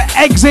field to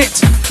exit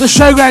the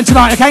showground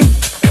tonight, okay?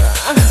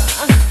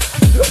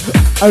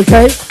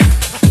 Okay.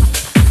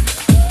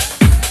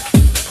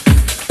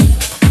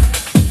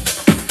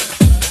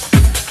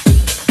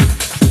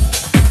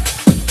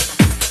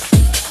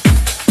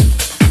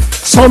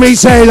 Tommy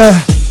Taylor,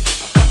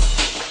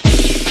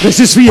 this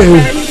is for you.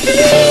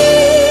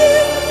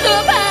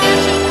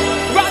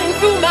 Running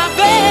through my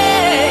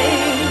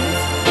veins,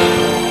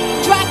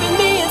 driving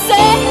me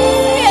insane.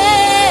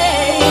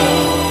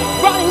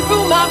 Running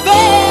through my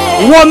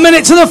veins. 1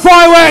 minute to the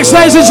fireworks,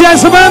 ladies and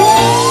gentlemen.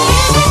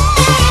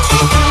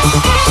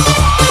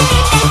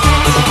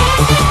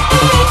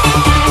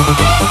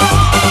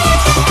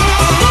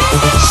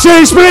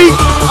 Shrewsbury,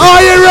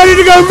 are you ready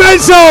to go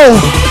mental?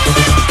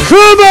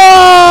 Come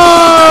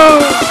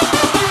on!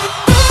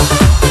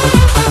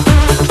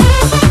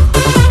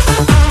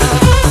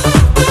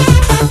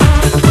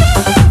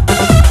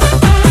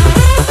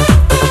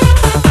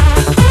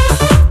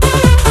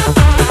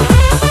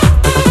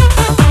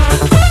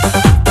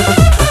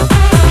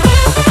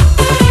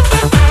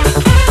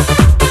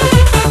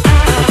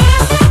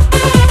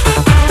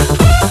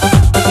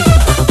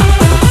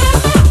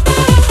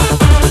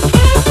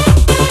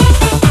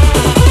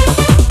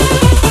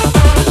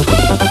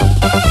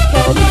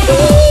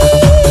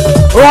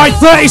 Right,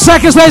 30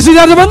 seconds, ladies and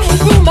gentlemen.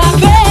 Through my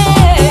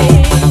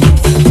veins,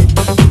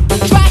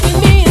 driving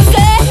me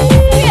insane.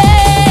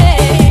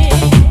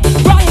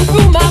 Running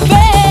through my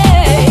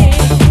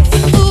veins.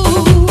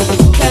 Ooh,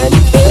 can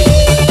you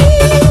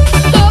feel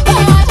the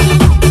passion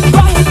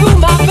running through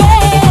my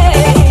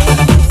veins?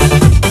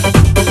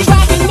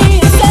 Driving me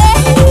insane.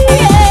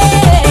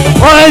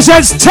 Well, ladies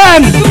and gents,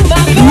 10,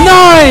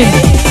 9,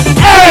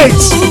 8,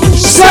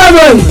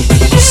 7,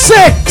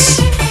 6,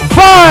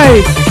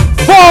 5,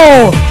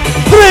 4,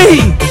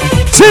 3,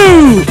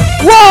 2,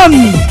 1.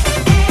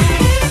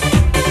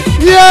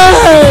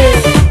 Yay!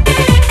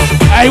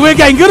 Hey, we're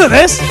getting good at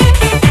this.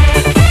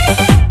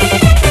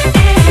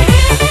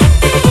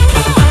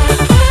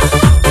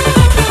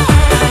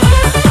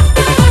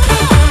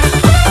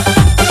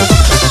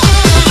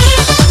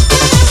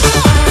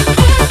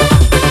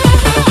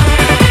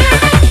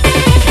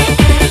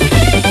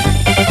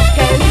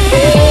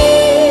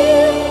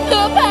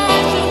 The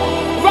passion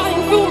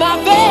running through my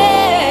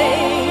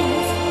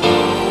veins,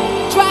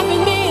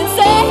 driving me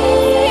insane.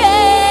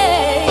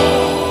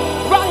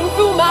 Running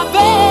through my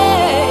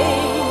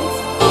veins.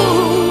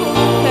 Ooh,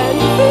 can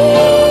you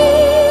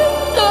feel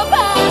the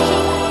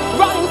passion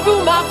running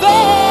through my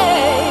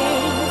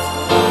veins,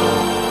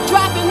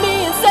 driving me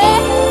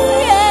insane.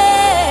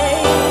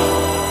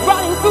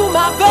 Running through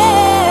my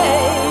veins.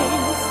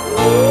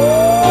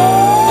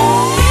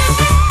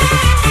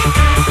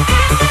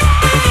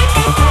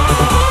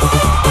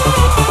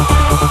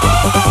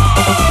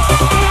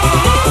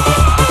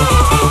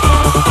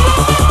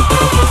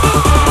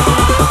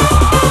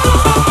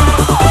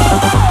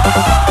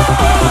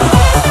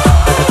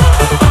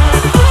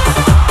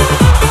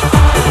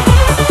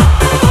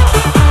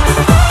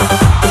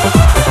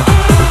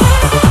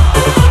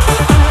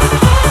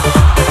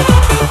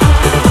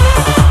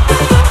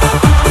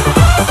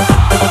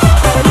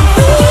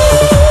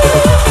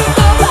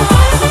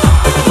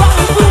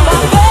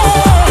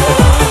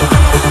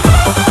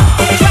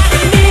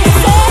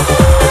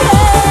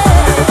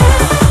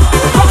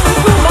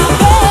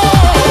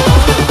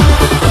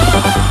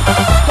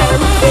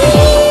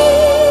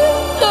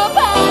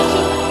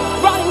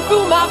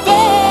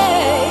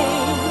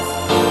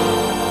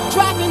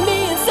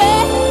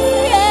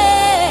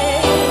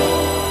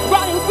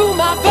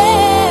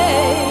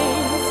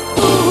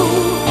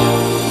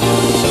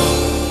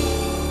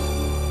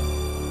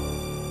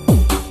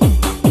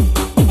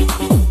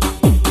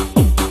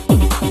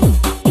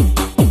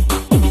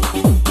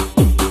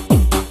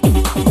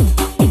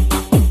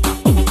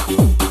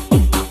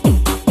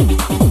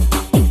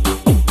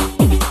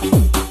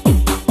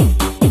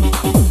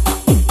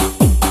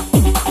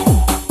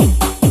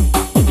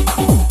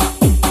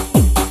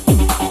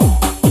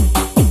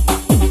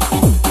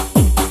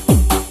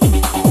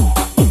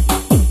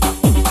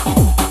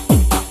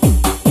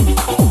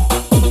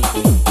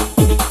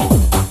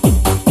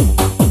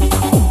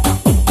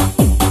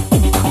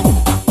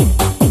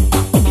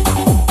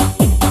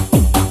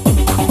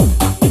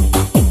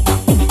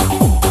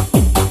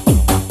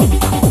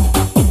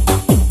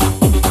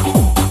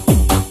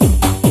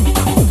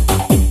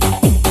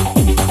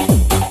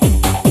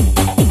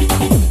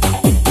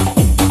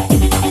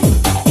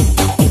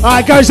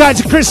 Alright, goes out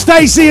to Chris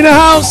Stacey in the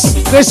house.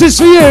 This is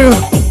for you.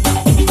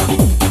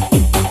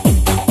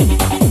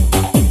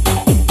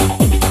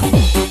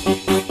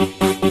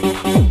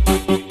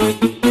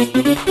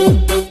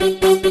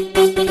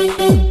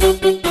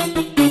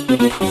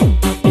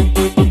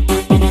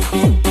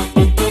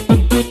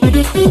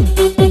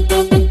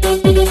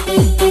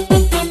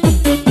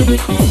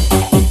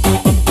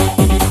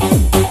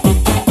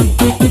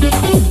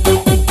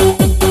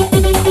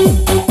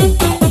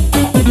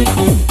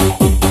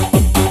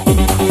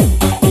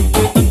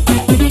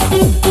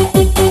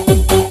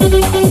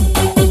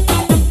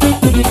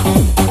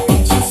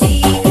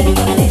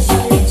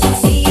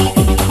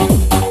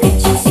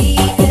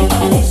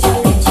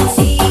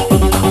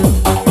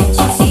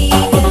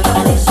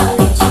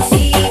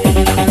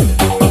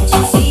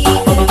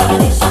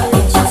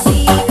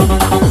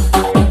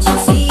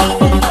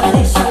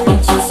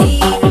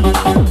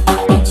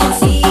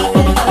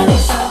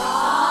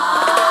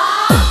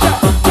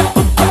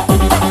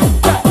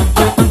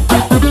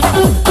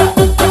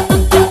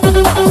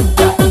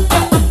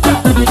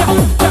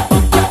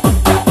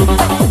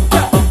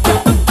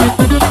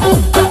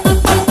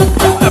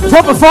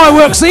 Proper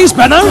fireworks these,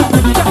 Benno.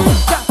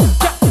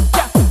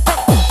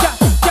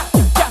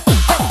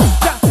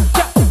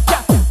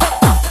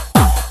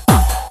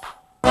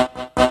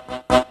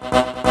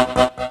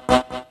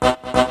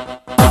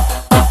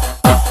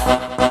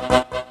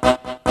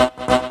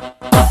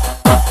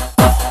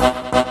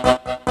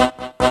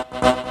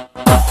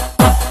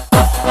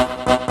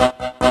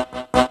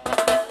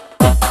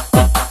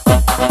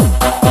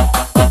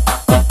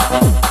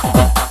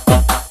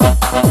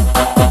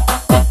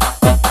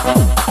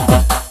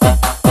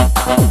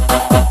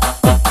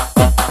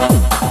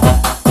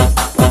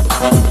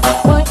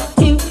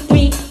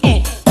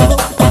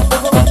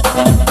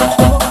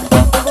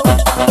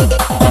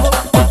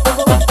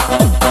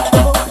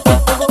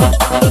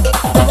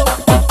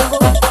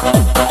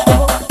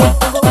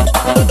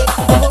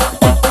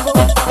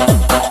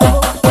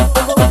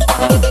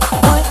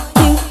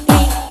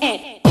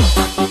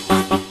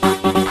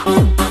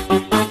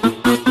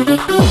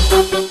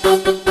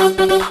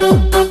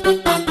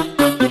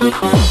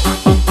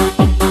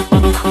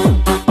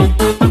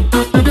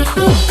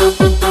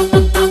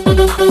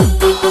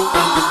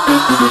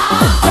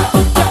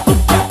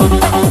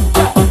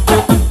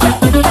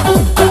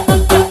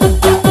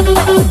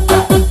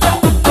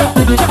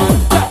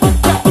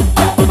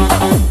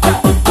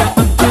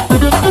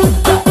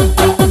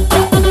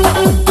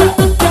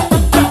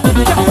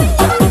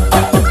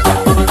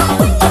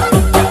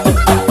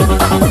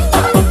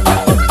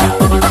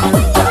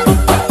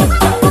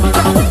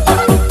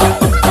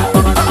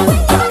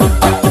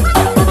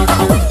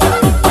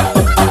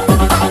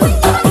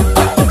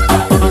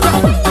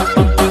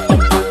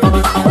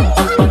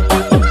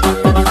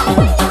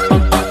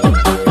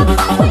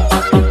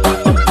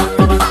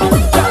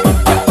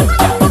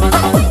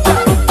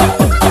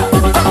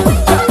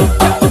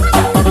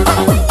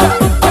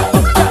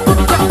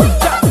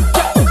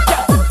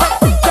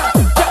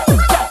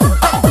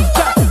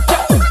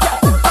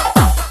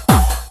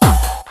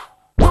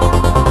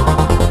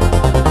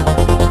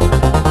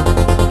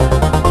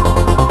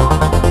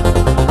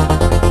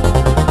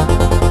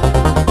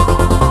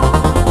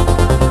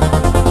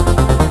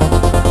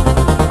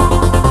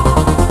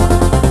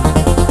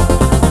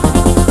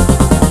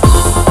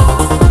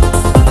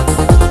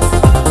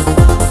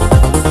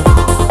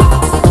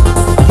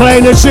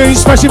 Playing the tune,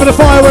 especially for the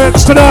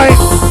fireworks tonight.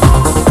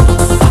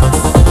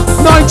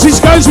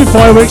 90s goes with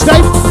fireworks,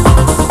 Dave.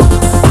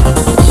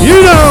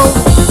 You know.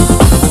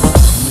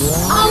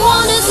 I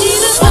wanna see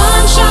the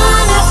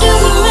sunshine after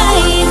the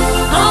rain.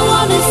 I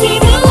wanna see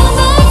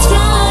bluebirds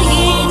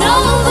flying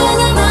over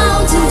the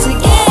mountains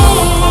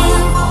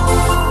again.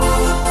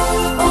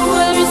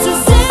 Where is the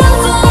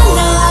silver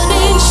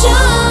lining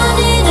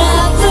shining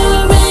at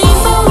the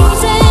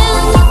rainbow's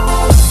end?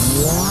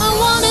 I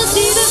wanna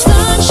see the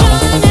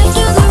sunshine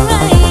after the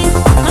rain.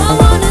 I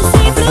wanna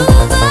see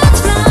bluebirds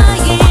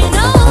flying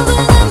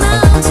over the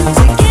mountains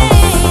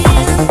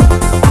again.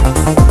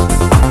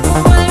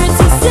 Where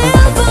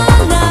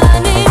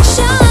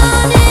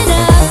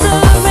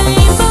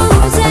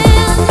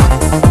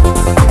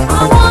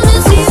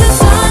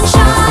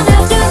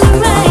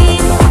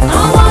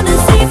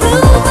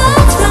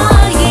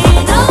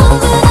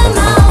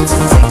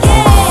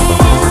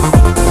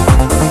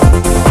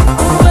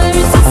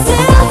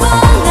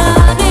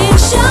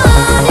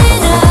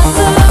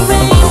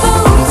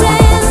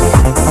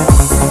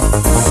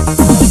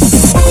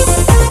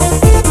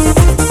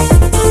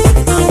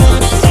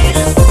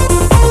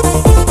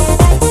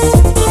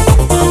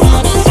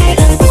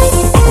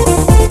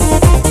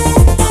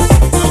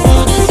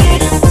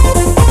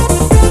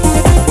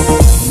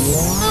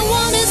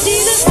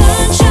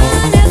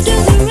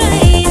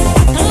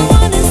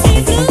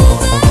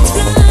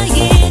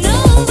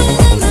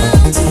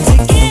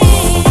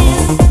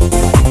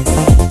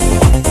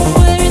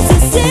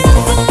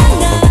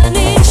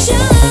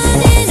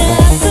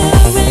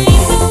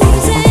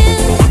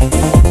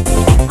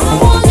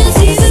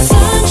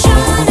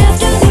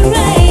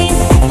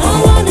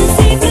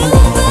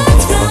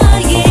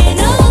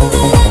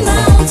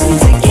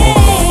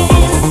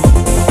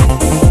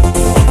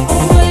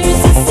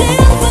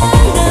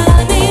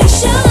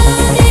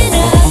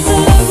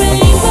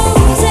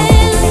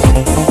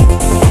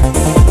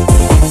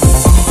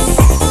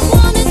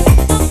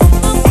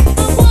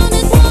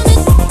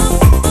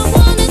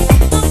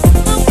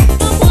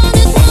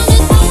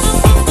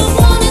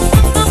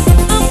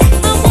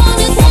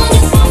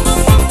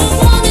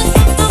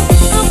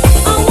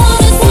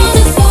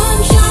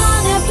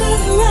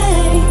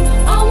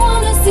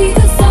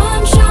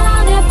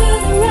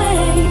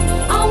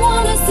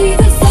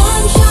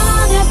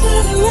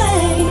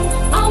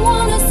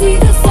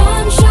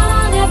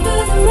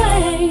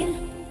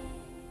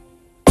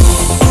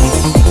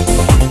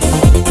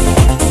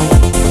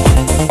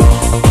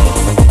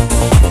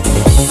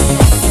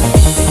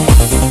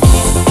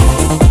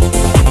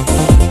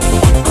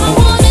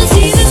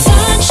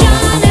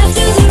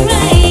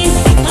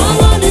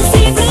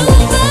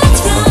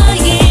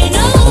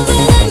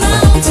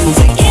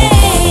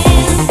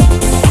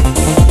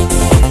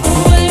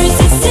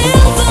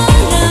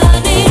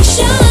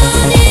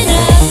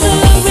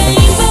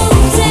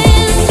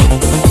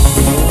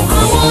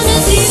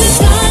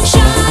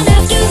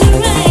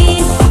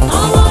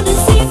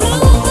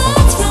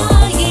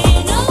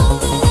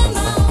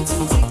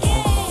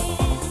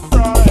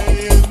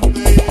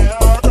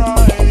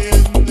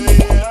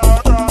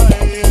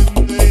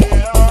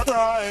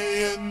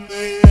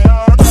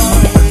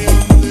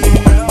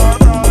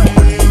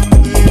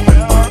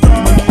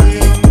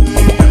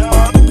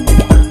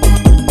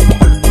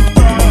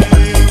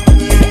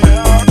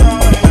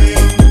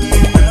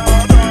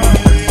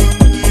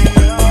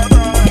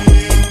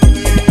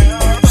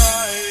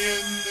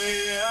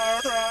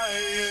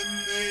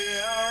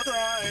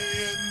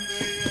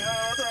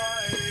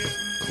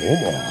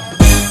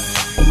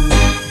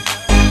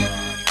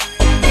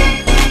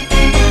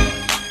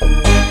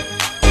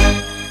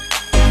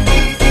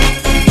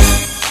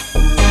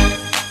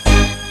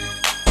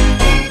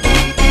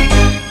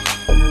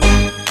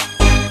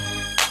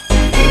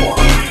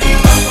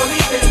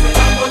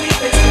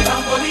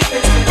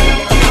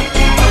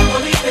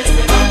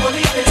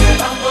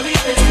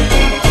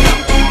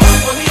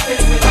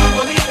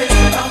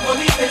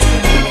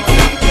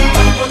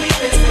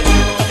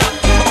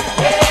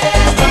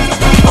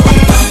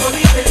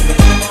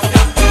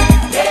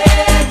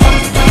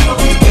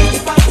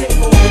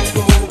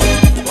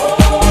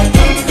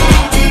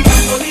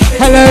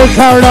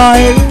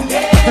Caroline.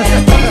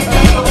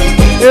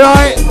 You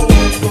right?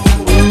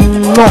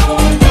 Mwah.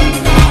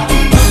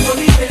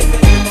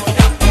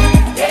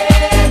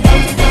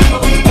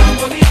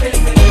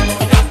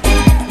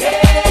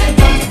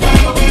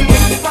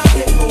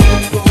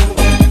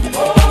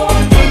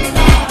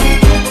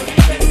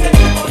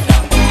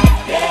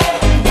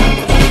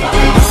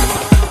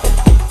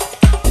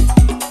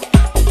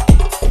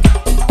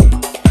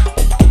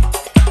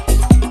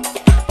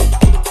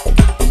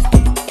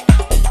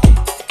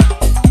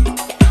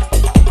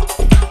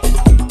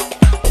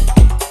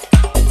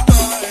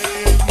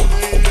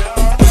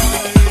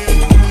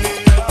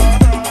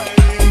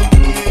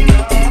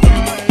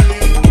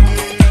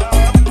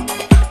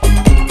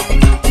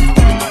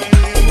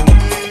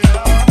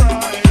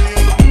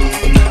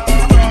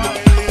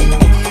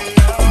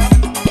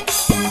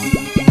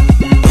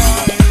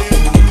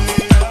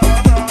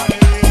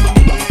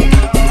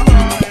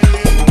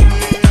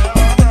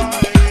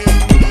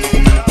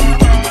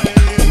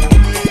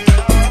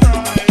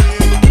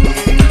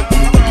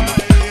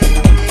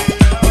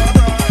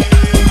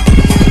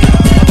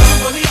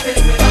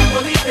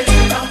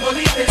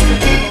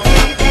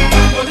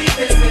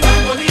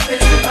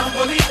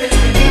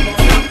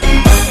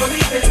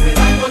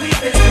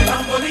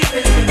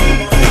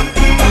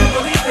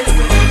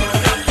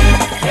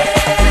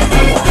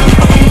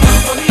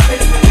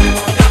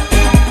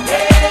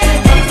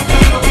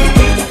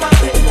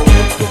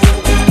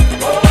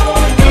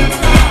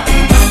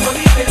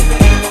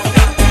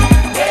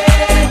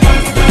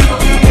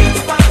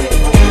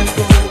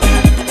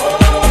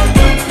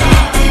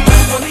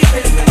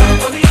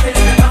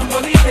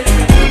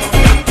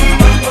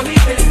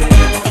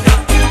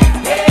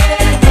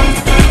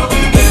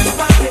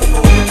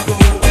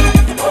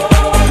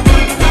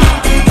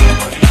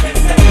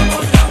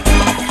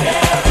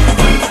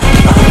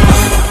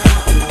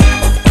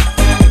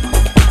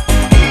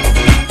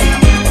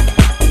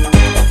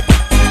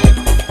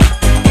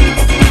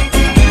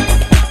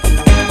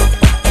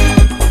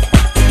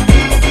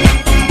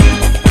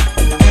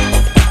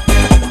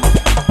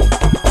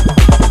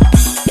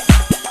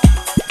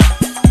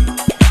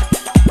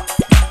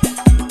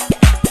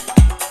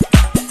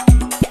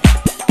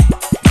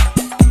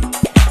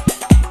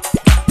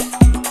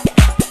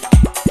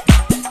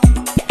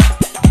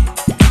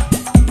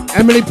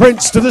 Emily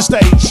Prince to the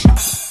stage.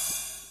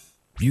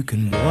 You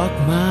can walk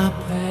my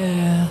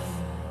path,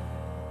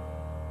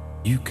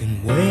 you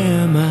can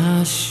wear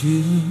my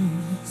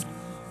shoes,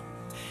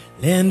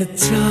 learn to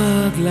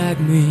talk like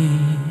me,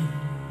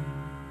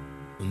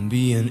 and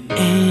be an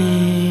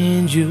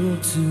angel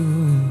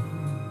too.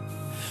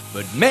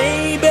 But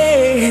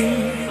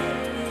maybe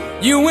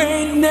you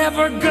ain't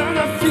never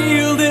gonna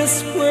feel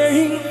this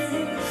way,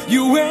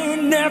 you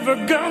ain't never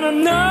gonna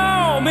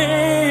know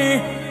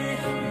me.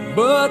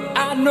 But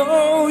I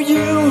know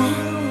you,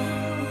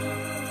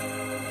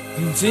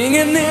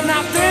 singing in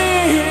our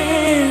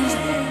things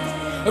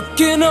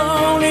can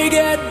only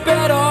get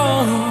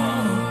better,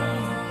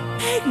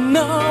 can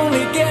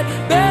only get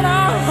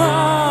better.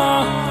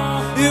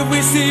 If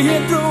we see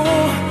it through,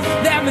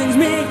 that means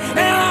me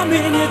and I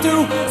mean you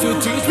too. So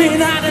teach me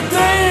how to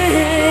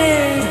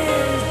think,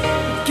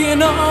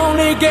 can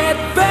only get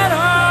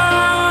better,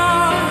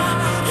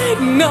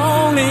 can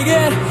only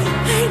get,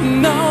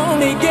 can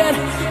only get.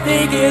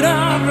 Take it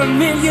on from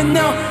me, you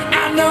know,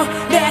 I know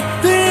that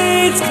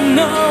things can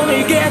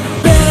only get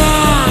better.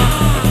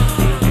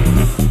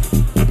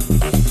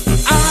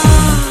 I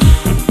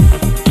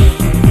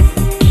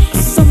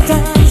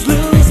sometimes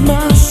lose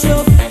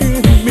myself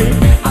in me,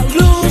 I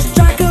lose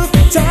track of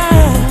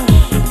time,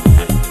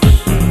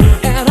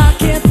 and I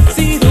can't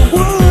see the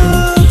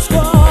woods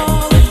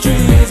for the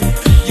trees.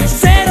 You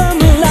set them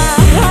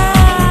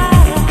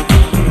alive,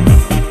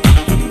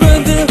 but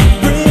the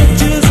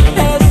bridges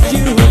as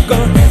you go.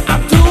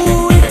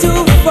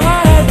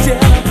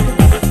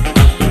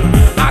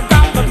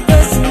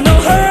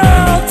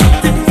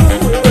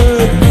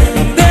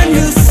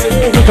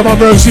 Come on,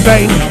 Rosie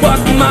Bain. Walk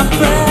my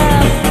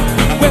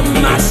path, wear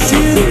my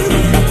shoes,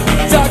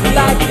 talk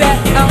like that,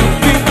 I'll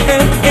be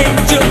an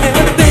angel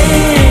and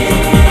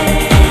things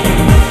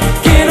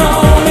can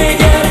only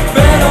get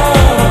better,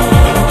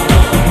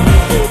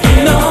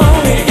 can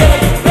only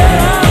get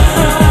better.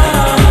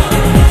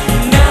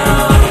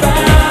 Now I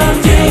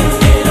found you,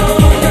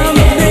 come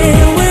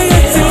in with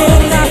a tear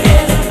like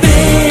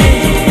things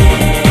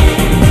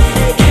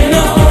can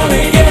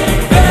only get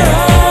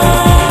better,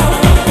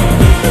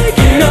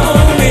 can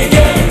only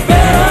get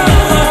better.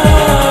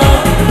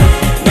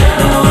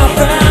 Now I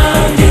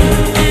found you,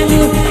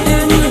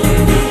 and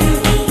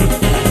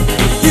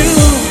you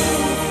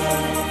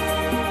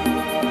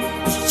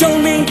show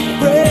me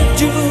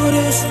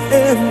prejudice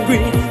and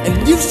greed, and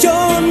you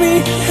showed me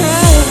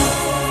how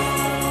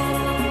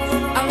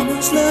I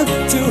must learn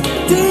to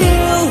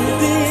deal with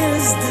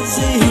this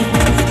disease.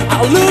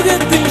 I'll look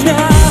at things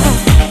now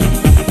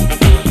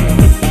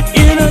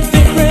in a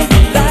different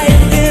light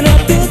than I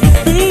did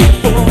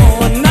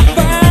before, and I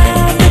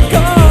find the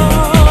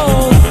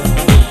cause,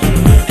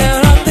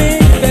 and I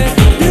think that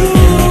you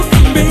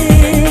can be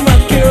my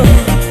cure.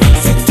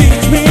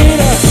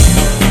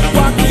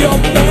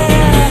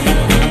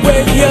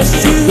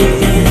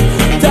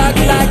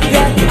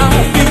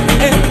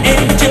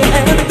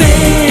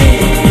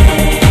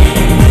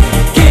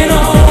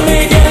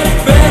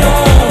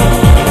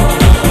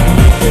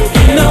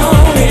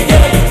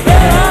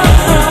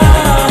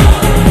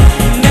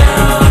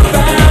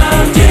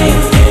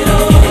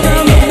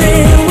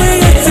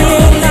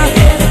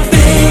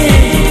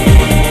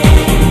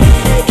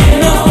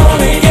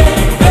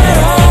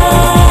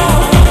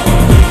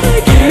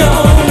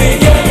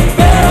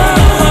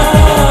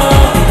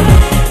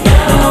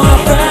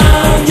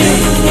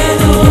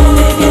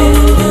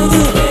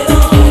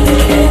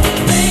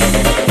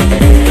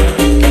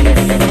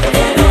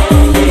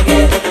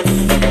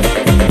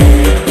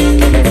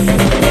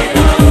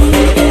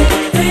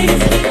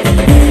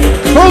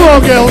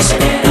 on, girls.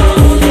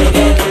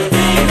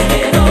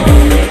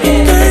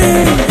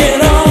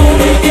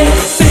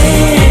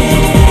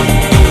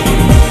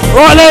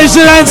 Right, ladies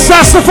and gents,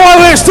 that's the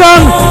fireworks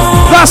done.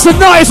 That's the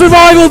 90s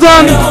revival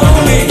done.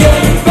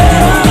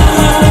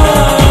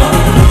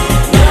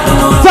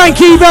 Thank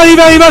you very,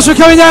 very much for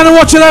coming down and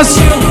watching us.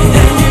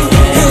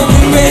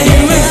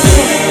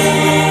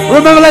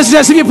 Remember, ladies and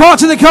gents, if you're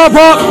parked in the car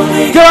park,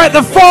 go out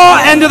the far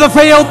end of the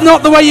field,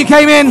 not the way you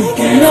came in.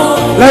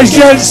 Ladies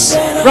and gents,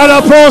 round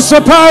of applause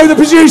for Poe, the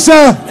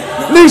producer,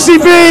 Lucy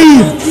B,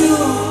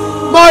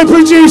 my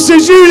producer,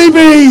 Julie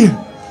B,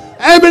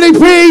 Emily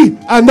P,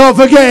 and not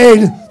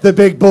forgetting the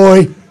big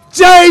boy,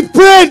 Jay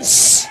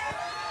Prince.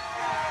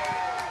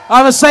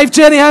 Have a safe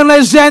journey home,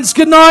 ladies and gents.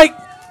 Good night.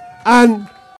 And